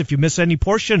with us. If you miss any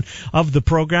portion of the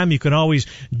program, you can always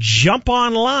jump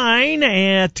online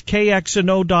at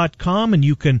KXNO.com, and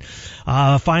you can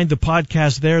find the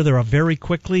podcast there. They're up very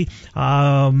quickly.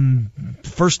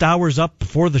 First hour hour's up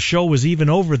before the show was even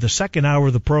over. The second hour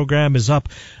of the program is up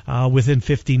within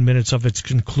 15 minutes of its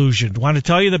conclusion. Want to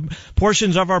tell you that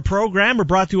portions of our program are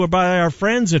brought to you by our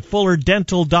friends at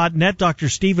FullerDental.net. Dr.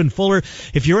 Stephen Fuller,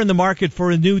 if you're in the market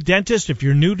for a new dentist, if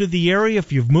you're new to the area,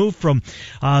 if you've moved from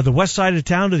the west side of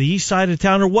town to the east side of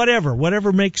town, or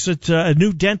whatever makes it a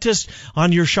new dentist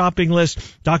on your shopping list,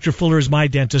 Dr. Fuller is my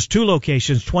dentist. 2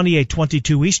 locations,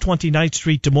 2822 East 29th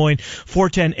Street, Des Moines,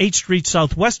 410 8th Street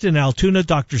Southwest in Altoona.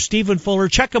 Dr. Stephen Fuller.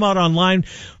 Check him out online,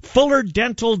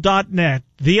 FullerDental.net.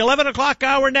 The 11 o'clock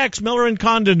hour next, Miller and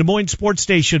Condon, Des Moines Sports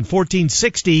Station,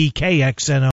 1460 KXNO.